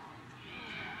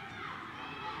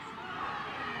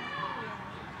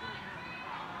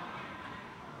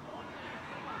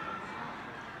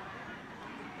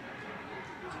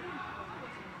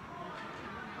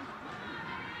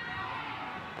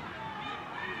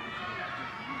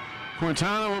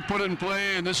 Quintana will put it in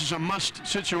play, and this is a must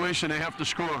situation. They have to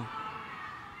score.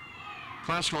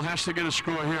 Classical has to get a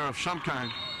score here of some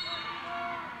kind.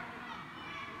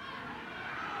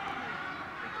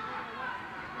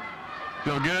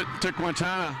 They'll get it to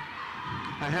Quintana.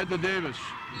 Ahead to Davis.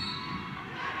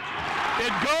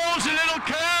 It goes and it'll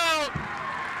count!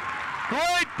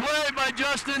 Great play by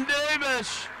Justin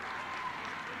Davis.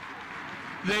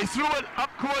 They threw it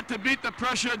up court to beat the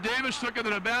pressure. Davis took it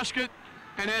to the basket.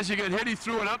 And as he got hit, he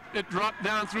threw it up. It dropped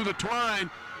down through the twine.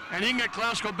 And he can get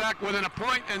Classical back within a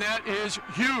point, and that is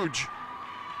huge.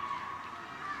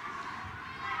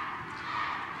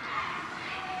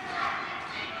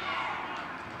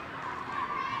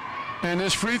 And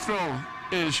this free throw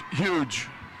is huge.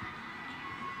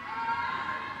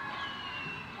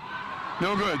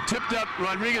 No good. Tipped up.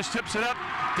 Rodriguez tips it up.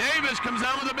 Davis comes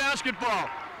down with the basketball.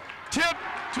 Tip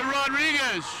to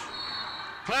Rodriguez.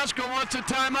 Classical wants a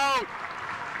timeout.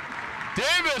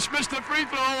 Davis missed the free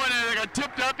throw and it got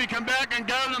tipped up. He come back and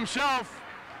got it himself.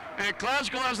 And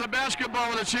Classical has the basketball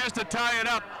with a chance to tie it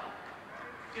up.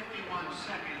 51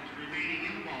 seconds remaining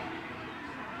in the ball.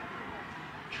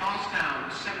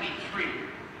 Charlestown 73,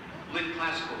 Lynn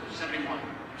Classical 71.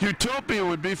 Utopia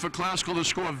would be for Classical to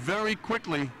score very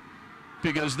quickly,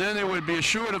 because then they would be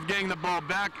assured of getting the ball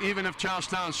back even if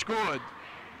Charlestown scored.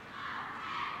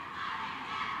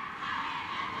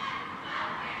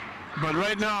 But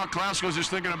right now, Classical's just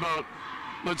thinking about,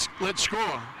 let's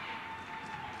score.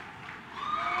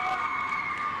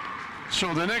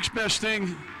 So the next best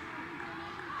thing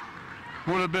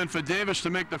would have been for Davis to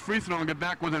make the free throw and get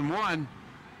back within one,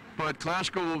 but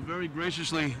Classical will very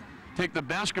graciously take the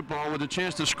basketball with a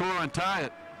chance to score and tie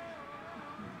it.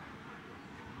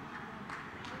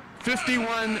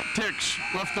 51 ticks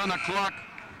left on the clock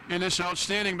in this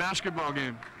outstanding basketball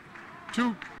game.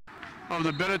 Two of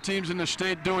the better teams in the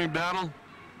state doing battle.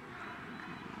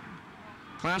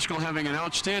 Classical having an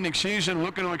outstanding season,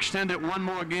 looking to extend it one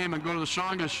more game and go to the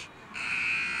Tsongas.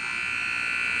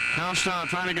 Charlestown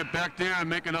trying to get back there and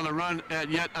make another run at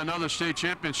yet another state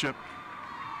championship.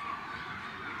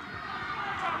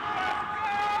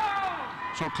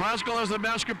 So Classical has the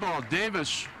basketball.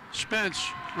 Davis, Spence,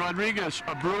 Rodriguez,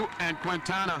 Abreu, and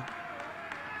Quintana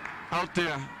out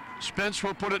there. Spence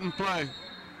will put it in play.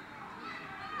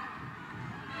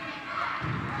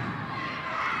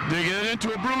 They get it into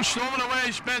Abreu, stolen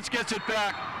away. Spence gets it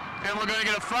back. And we're going to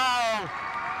get a foul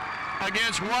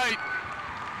against White.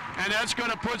 And that's going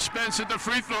to put Spence at the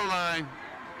free throw line.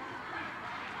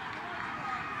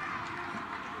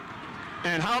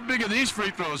 And how big are these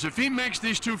free throws? If he makes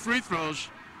these two free throws,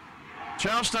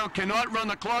 Charlestown cannot run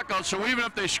the clock out. So even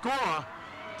if they score,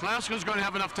 Classical's going to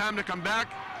have enough time to come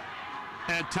back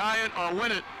and tie it or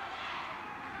win it.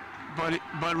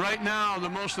 But right now, the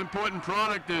most important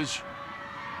product is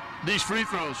these free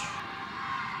throws.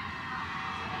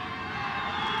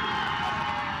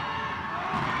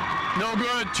 No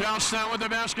good. Charlestown with the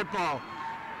basketball.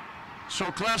 So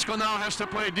Classical now has to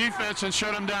play defense and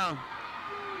shut him down.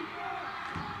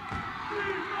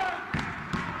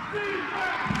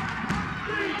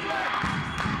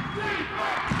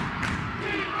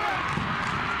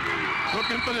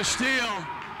 Looking for the steal.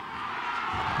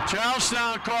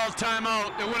 Charlestown called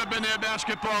timeout. It would have been their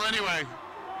basketball anyway.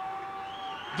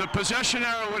 The possession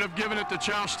arrow would have given it to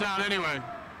Charlestown anyway.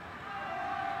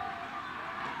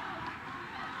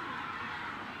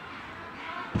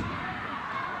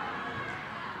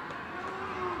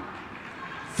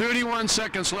 31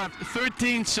 seconds left,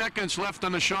 13 seconds left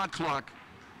on the shot clock.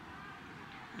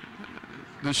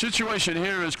 The situation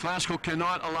here is Classical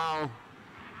cannot allow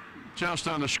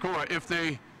Charlestown to score. If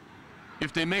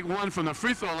they make one from the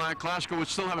free throw line, Classical would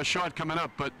still have a shot coming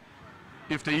up, but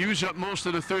if they use up most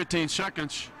of the 13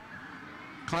 seconds,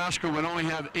 Classical would only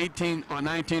have 18 or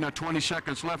 19 or 20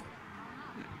 seconds left,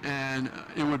 and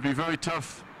it would be very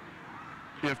tough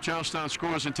if Charlestown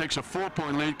scores and takes a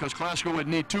 4-point lead, because Classical would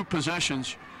need 2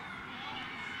 possessions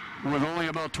with only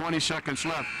about 20 seconds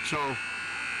left. So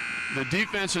the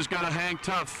defense has got to hang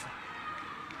tough.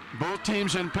 Both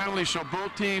teams in penalties, so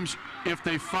both teams, if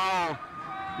they foul,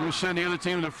 will send the other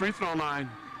team to the free throw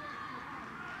line.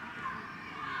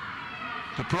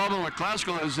 The problem with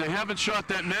Classical is they haven't shot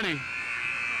that many.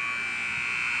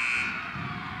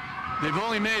 They've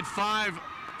only made 5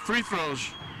 free throws,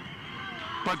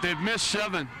 but they've missed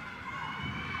 7.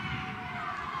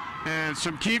 And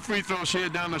some key free throws here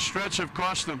down the stretch have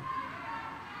cost them.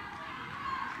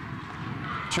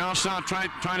 Charlestown trying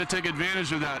to take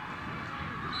advantage of that.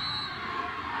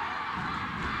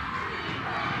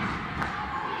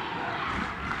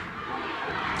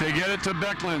 They get it to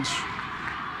Becklands.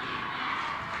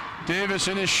 Davis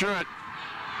in his shirt.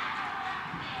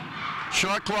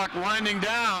 Shot clock winding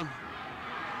down.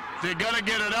 They got to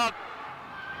get it up.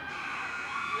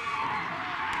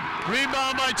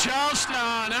 Rebound by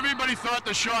Charlestown. Everybody thought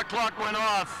the shot clock went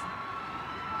off.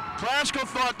 Classical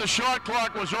thought the shot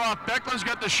clock was off. Becklands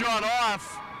got the shot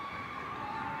off.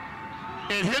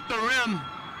 It hit the rim,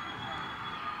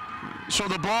 so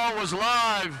the ball was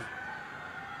live.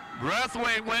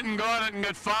 Brathwaite went and got it and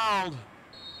got fouled,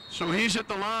 so he's at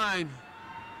the line.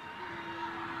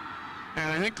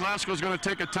 And I think Classical's going to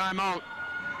take a timeout.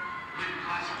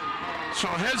 So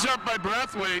heads up by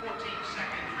Brathwaite. 14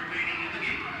 seconds remaining in the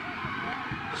game.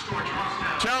 The score,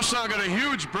 Charlestown got a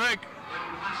huge break.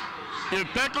 If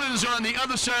Beckland's on the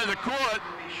other side of the court,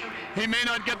 he may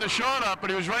not get the shot up, but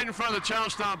he was right in front of the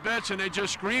Charlestown bench, and they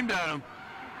just screamed at him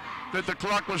that the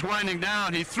clock was winding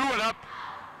down. He threw it up.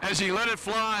 As he let it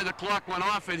fly, the clock went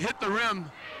off. It hit the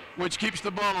rim, which keeps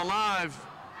the ball alive.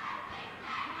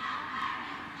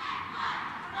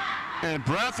 And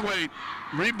Brathwaite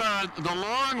rebound, the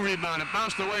long rebound, it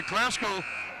bounced away. Classical,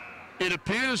 it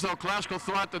appears though Classical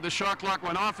thought that the shot clock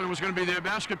went off and it was going to be their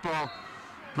basketball.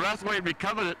 Brathwaite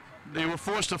recovered it. They were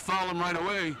forced to foul him right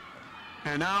away.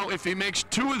 And now if he makes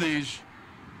 2 of these,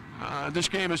 this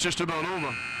game is just about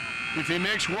over. If he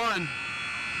makes 1,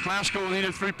 Classical will need a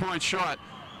 3-point shot.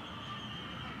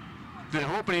 They're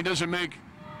hoping he doesn't make,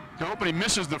 they're hoping he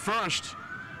misses the first.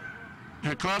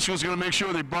 And Classical's going to make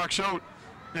sure they box out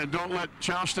and don't let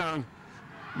Charlestown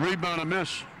rebound a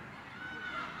miss.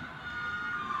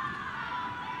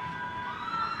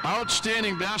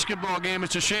 Outstanding basketball game.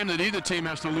 It's a shame that either team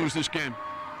has to lose this game.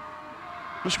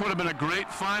 This would have been a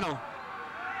great final.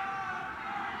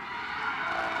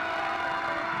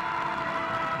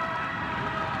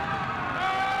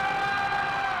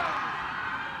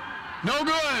 No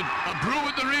good. A Brew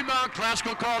with the rebound.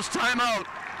 Classical calls timeout.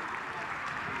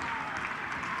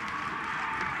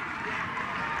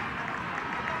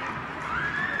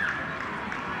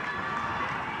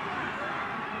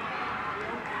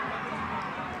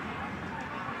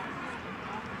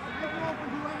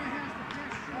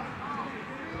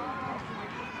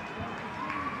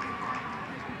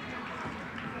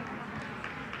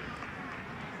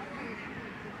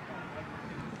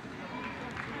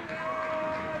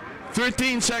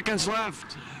 "13 seconds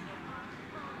left.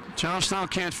 Charlestown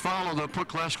can't follow. They'll put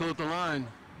Classical at the line.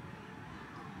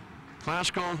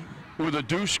 Classical with a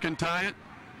deuce can tie it.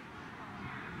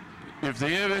 If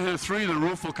they ever hit a 3, the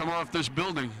roof will come off this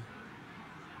building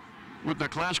with the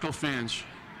Classical fans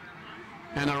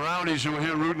and the rowdies who are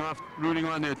here rooting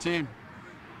on their team.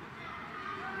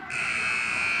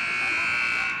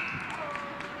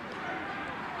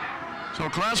 So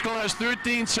Classical has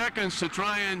 13 seconds to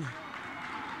try and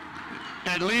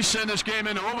at least send this game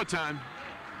into overtime.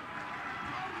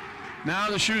 Now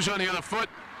the shoe's on the other foot.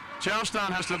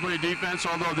 Charlestown has to play defense,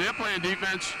 although they're playing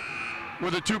defense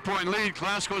with a 2-point lead.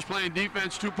 Classical's playing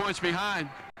defense 2 points behind.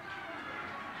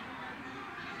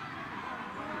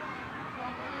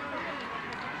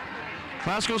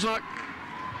 Classical's not,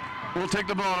 will take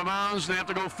the ball out of bounds. They have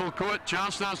to go full court.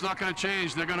 Charlestown's not going to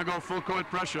change. They're going to go full court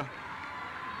pressure.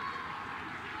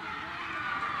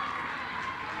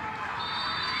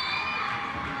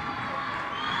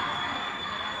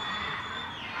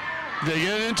 They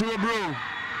get into a Brew.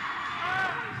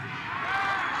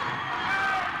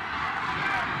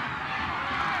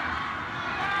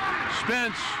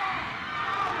 Spence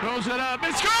throws it up.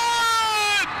 It's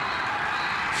good!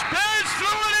 Spence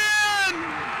threw it in!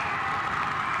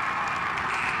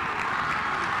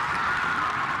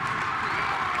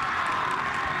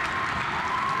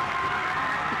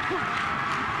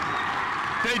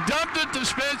 They dumped it to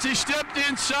Spence. He stepped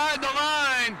inside the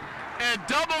line and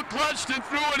double clutched and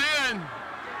threw it in.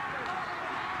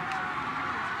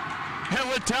 And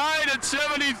we're tied at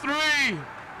 73.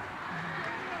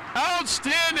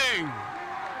 Outstanding.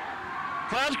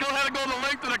 Classical had to go the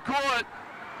length of the court.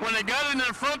 When they got into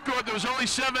the front court, there was only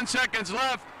 7 seconds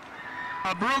left.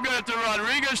 Abreu got it to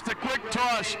Rodriguez, the quick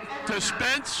toss to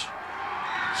Spence.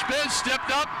 Spence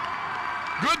stepped up.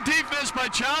 Good defense by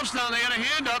Charlestown. They had a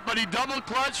hand up, but he double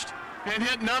clutched and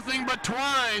hit nothing but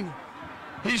twine.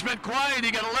 He's been quiet.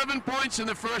 He got 11 points in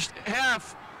the first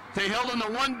half. They held him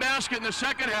to 1 basket in the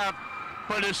second half,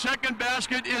 but his second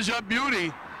basket is a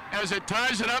beauty. As it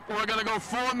ties it up, we're going to go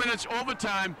 4 minutes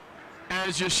overtime.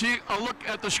 As you see a look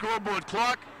at the scoreboard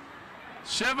clock,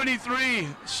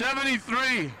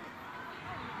 73-73.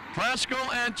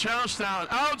 Classical and Charlestown,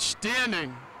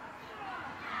 outstanding.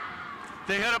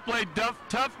 They had to play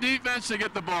tough defense to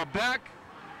get the ball back.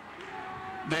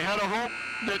 They had to hope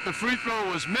that the free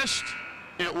throw was missed.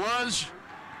 It was.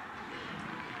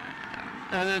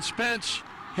 And then Spence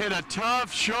hit a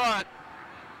tough shot.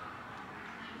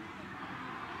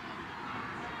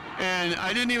 And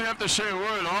I didn't even have to say a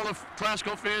word. All the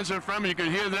Classical fans in front of me, you could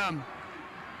hear them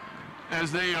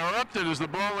as they erupted as the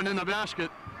ball went in the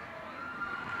basket.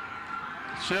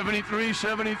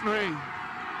 73-73.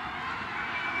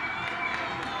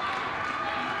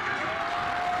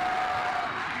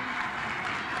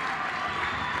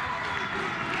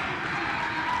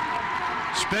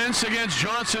 Spence against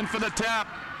Johnson for the tap.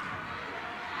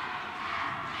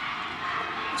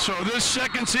 So this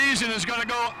second season is going to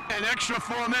go an extra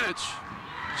 4 minutes.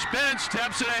 Spence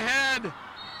taps it ahead.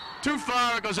 Too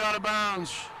far, it goes out of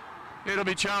bounds. It'll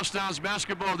be Charlestown's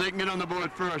basketball. They can get on the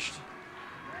board first.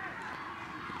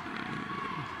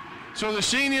 So the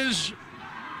seniors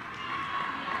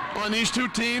on these two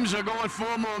teams are going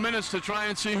 4 more minutes to try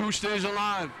and see who stays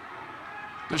alive.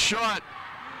 The shot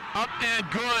up and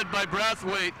good by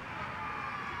Brathwaite.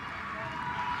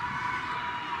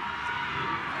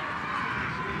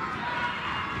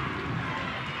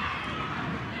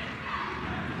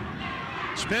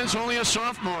 Spence only a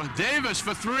sophomore. Davis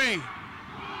for 3.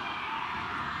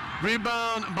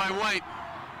 Rebound by White.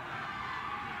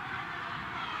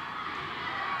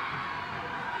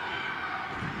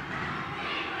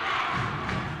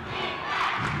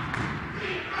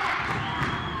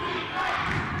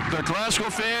 The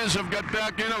Classical fans have got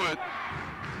back into it.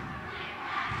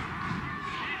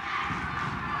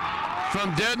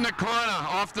 From dead in the corner,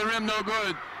 off the rim, no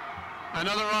good.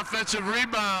 Another offensive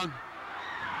rebound.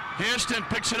 Hairston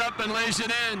picks it up and lays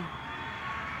it in.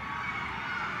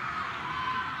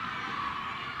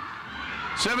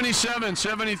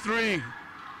 77-73.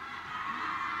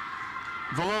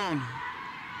 Valone.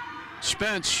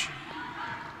 Spence.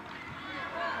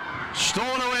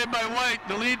 Stolen away by White.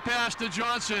 The lead pass to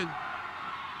Johnson.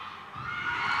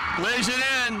 Lays it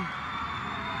in.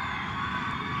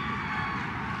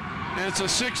 And it's a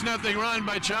 6-0 run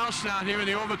by Charlestown here in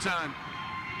the overtime.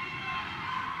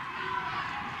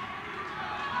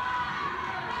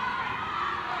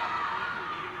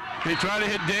 They try to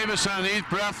hit Davis on the 8th.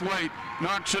 Brathwaite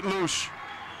knocks it loose.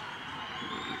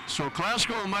 So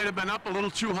Classical might have been up a little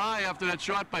too high after that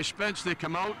shot by Spence. They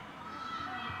come out,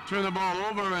 turn the ball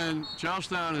over, and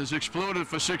Charlestown has exploded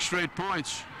for 6 straight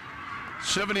points.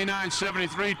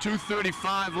 79-73,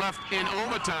 2:35 left in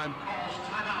overtime.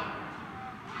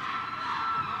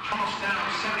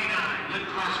 Charlestown 79, Lynn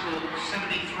Classical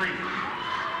 73.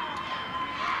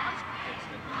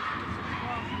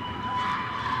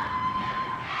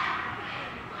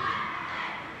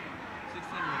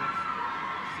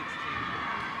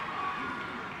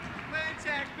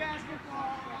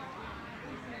 Basketball.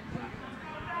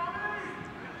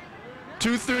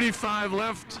 2:35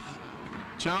 left.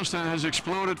 Charlestown has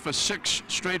exploded for 6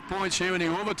 straight points here in the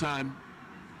overtime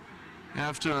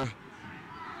after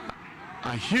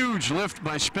a huge lift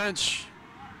by Spence,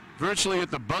 virtually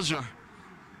at the buzzer.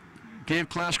 Gave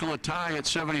Classical a tie at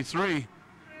 73,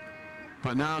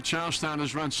 but now Charlestown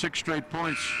has run 6 straight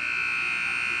points.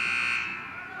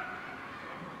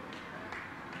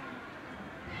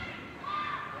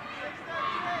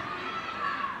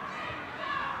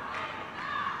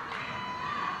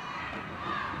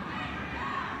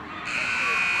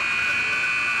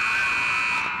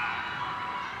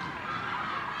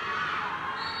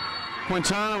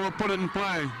 Quintana will put it in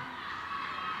play.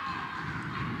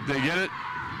 They get it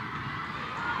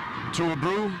to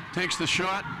Abreu, takes the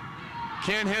shot,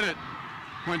 can't hit it.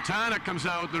 Quintana comes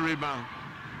out with the rebound.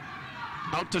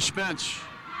 Out to Spence.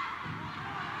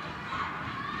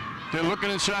 They're looking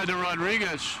inside to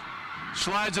Rodriguez.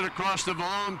 Slides it across the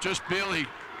Valone, just barely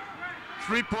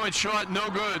 3-point shot, no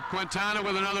good. Quintana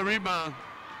with another rebound.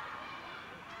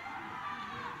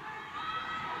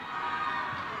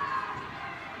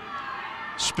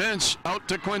 Spence out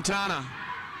to Quintana.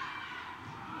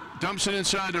 Dumps it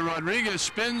inside to Rodriguez.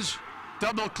 Spins,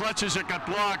 double clutches, it got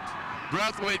blocked.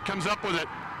 Brathwaite comes up with it.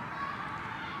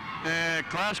 And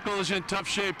Classical is in tough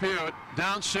shape here.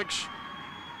 Down 6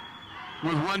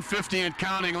 with 1:50 and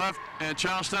counting left. And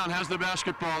Charlestown has the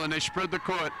basketball and they spread the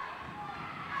court.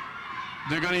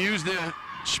 They're going to use their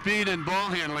speed and ball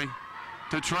handling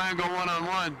to try and go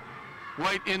one-on-one.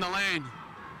 White in the lane.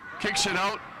 Kicks it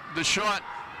out. The shot.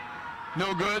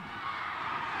 No good.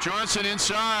 Johnson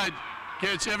inside.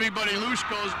 Gets everybody loose.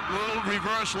 Goes little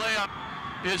reverse layup.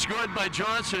 It's good by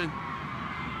Johnson.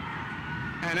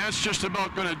 And that's just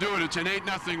about going to do it. It's an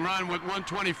 8-0 run with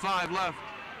 1:25 left.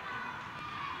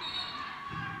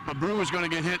 Abreu is going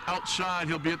to get hit outside.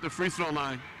 He'll be at the free throw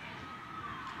line.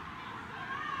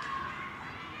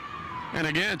 And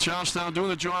again, Charlestown doing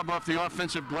the job off the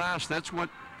offensive glass. That's what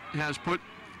has put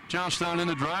Charlestown in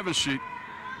the driver's seat.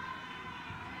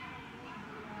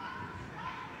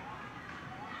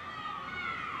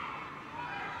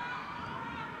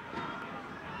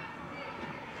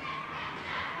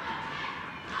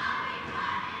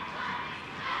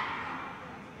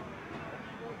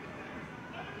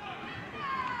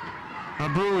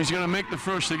 Abreu, he's going to make the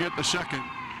first to get the second.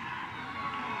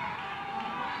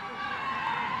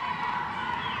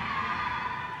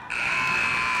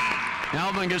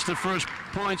 Alvin gets the first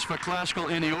points for Classical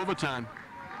in the overtime.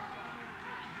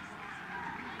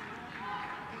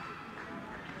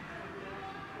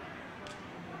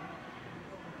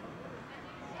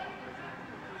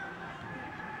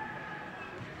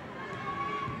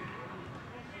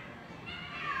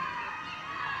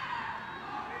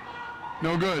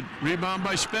 No good. Rebound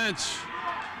by Spence.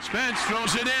 Spence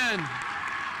throws it in.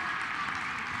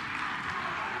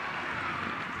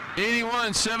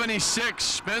 81-76.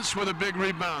 Spence with a big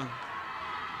rebound.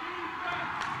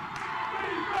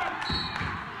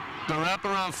 The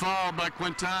wraparound foul by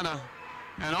Quintana.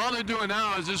 And all they're doing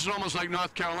now is this is almost like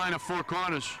North Carolina, 4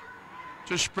 corners.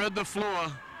 Just spread the floor,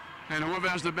 and whoever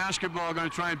has the basketball are going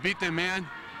to try and beat their man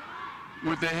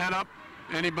with their head up.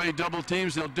 Anybody double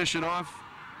teams, they'll dish it off.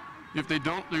 If they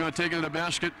don't, they're going to take it to the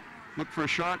basket, look for a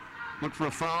shot, look for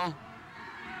a foul.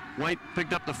 White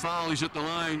picked up the foul. He's at the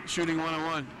line, shooting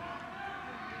 1-on-1.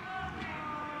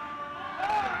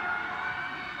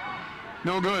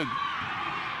 No good.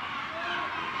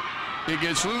 It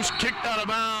gets loose, kicked out of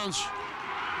bounds.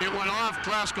 It went off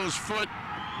Classical's foot.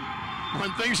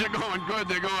 When things are going good,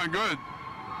 they're going good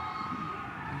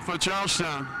for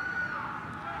Charlestown.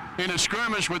 In a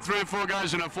skirmish with 3 or 4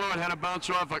 guys on the floor, it had to bounce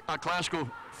off a Classical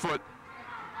foot.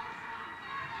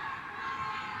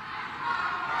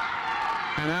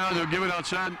 And now they'll give it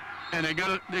outside, and they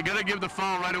gotta give the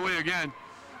foul right away again.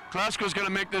 Classical's gonna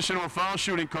make this into a foul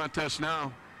shooting contest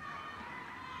now.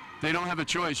 They don't have a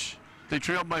choice. They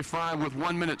trailed by 5 with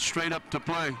 1 minute straight up to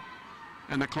play,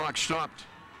 and the clock stopped.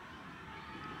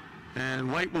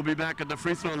 And White will be back at the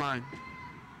free throw line.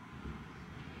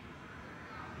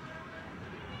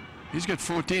 He's got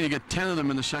 14. He got 10 of them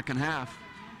in the second half.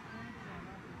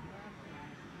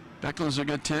 Beckles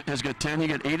has got 10. He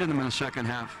got 8 of them in the second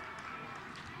half.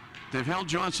 They've held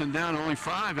Johnson down only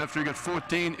 5 after he got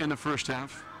 14 in the first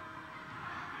half.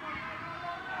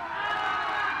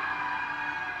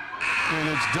 And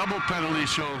it's double penalty,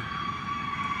 so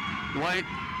White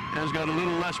has got a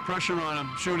little less pressure on him,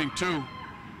 shooting 2.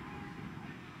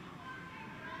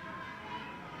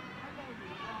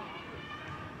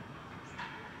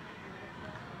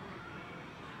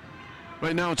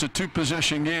 Right now it's a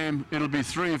 2-possession game. It'll be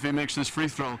 3 if he makes this free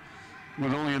throw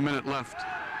with only a minute left.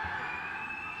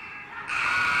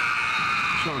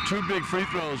 So 2 big free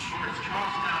throws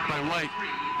by White. Lynn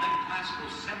Classical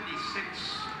 76,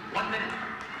 1 minute.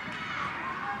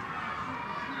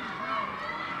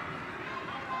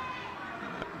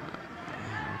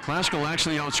 Classical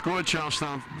actually outscored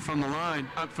Charlestown from the line,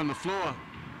 from the floor.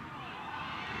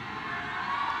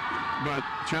 But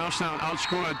Charlestown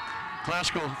outscored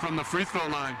Classical from the free throw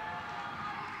line.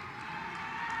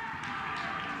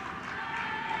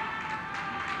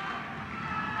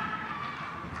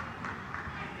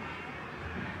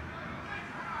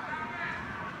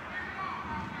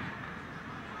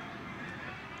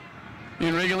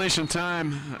 In regulation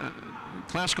time,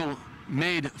 Classical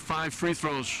made 5 free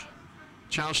throws.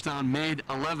 Charlestown made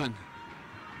 11.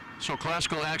 So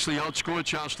Classical actually outscored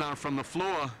Charlestown from the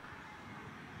floor,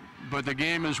 but the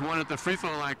game is won at the free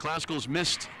throw line. Classical's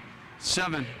missed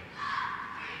 7.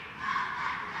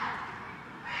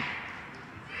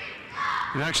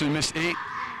 It actually missed 8.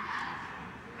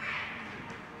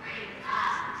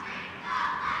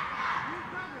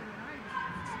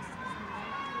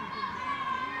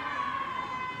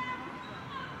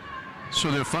 So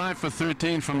they're 5 for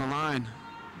 13 from the line.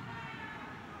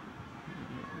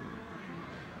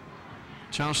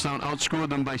 Charlestown outscored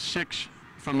them by 6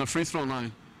 from the free throw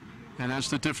line, and that's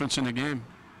the difference in the game.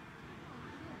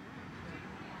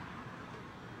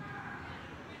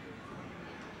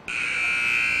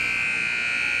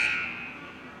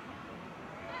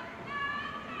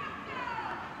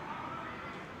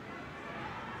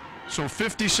 So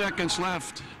 50 seconds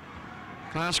left.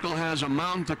 Classical has a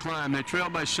mountain to climb. They trail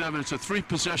by 7. It's a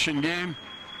 3-possession game,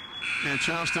 and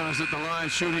Charlestown is at the line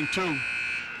shooting 2.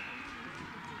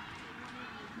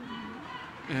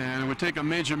 And it would take a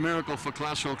major miracle for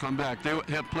Classical to come back. They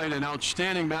have played an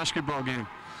outstanding basketball game.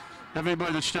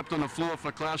 Everybody that stepped on the floor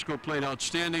for Classical played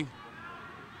outstanding.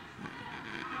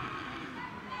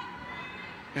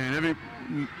 And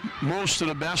most of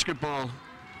the basketball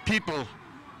people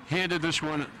handed this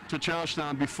one to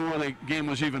Charlestown before the game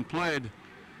was even played,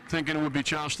 thinking it would be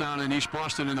Charlestown and East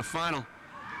Boston in the final.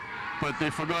 But they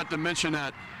forgot to mention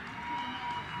that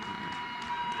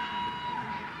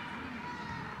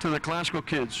to the Classical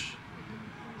kids,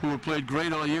 who have played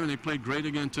great all year, and they played great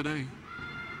again today.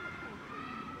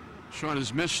 Shot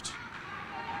is missed.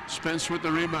 Spence with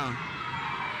the rebound.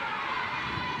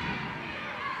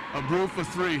 Abreu for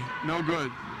 3, no good.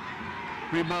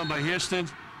 Rebound by Hairston,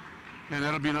 and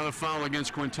that'll be another foul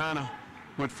against Quintana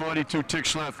with 42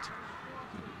 ticks left.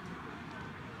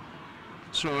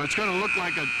 So it's going to look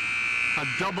like a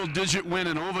double-digit win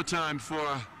in overtime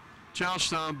for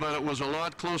Charlestown, but it was a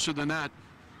lot closer than that,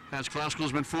 as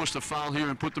Classical's been forced to foul here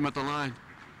and put them at the line.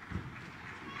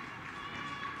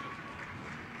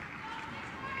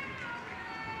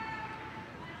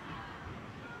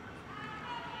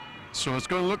 So it's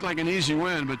going to look like an easy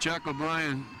win, but Jack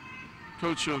O'Brien,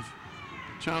 coach of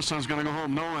Charlestown's going to go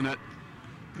home knowing that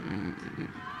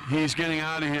he's getting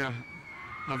out of here.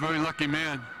 A very lucky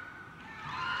man.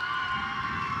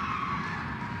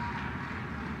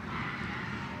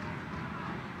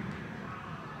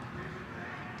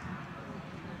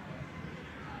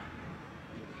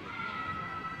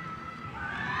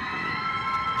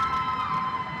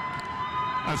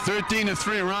 A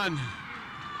 13-3 run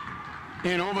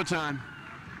in overtime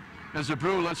as the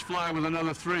Brew lets fly with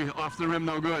another 3 off the rim,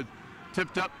 no good.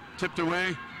 Tipped up, tipped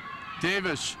away.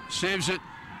 Davis saves it,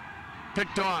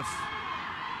 picked off.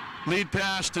 Lead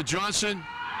pass to Johnson,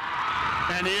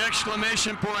 and the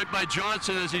exclamation point by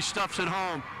Johnson as he stuffs it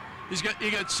home. He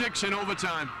got 6 in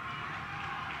overtime.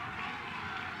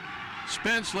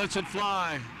 Spence lets it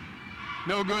fly,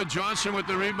 no good. Johnson with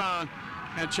the rebound,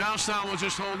 and Charlestown will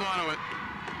just hold on to it.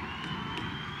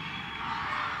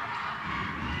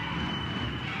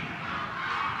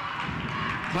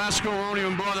 Classical won't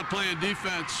even bother playing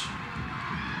defense.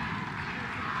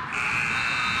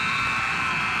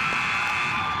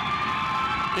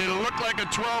 It'll look like a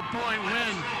 12-point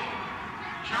win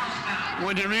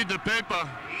when you read the paper,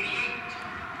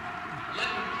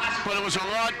 but it was a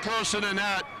lot closer than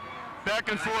that. Back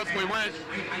and forth we went.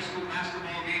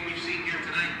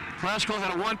 Classical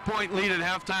had a 1-point lead at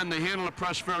halftime. They handled the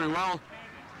press very well.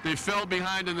 They fell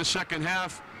behind in the second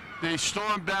half. They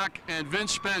stormed back, and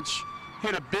Vince Spence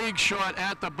hit a big shot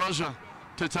at the buzzer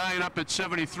to tie it up at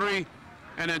 73,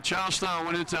 and then Charlestown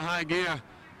went into high gear.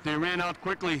 They ran out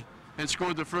quickly and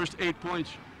scored the first 8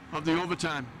 points of the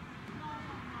overtime.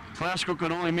 Classical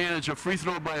could only manage a free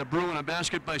throw by Abreu and a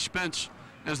basket by Spence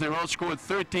as they were outscored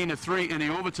 13-3 in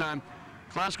the overtime.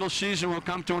 Classical's season will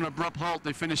come to an abrupt halt.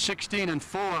 They finished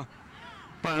 16-4,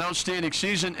 but an outstanding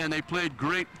season, and they played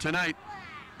great tonight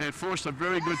and forced a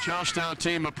very good Charlestown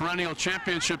team, a perennial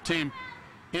championship team,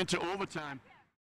 into overtime.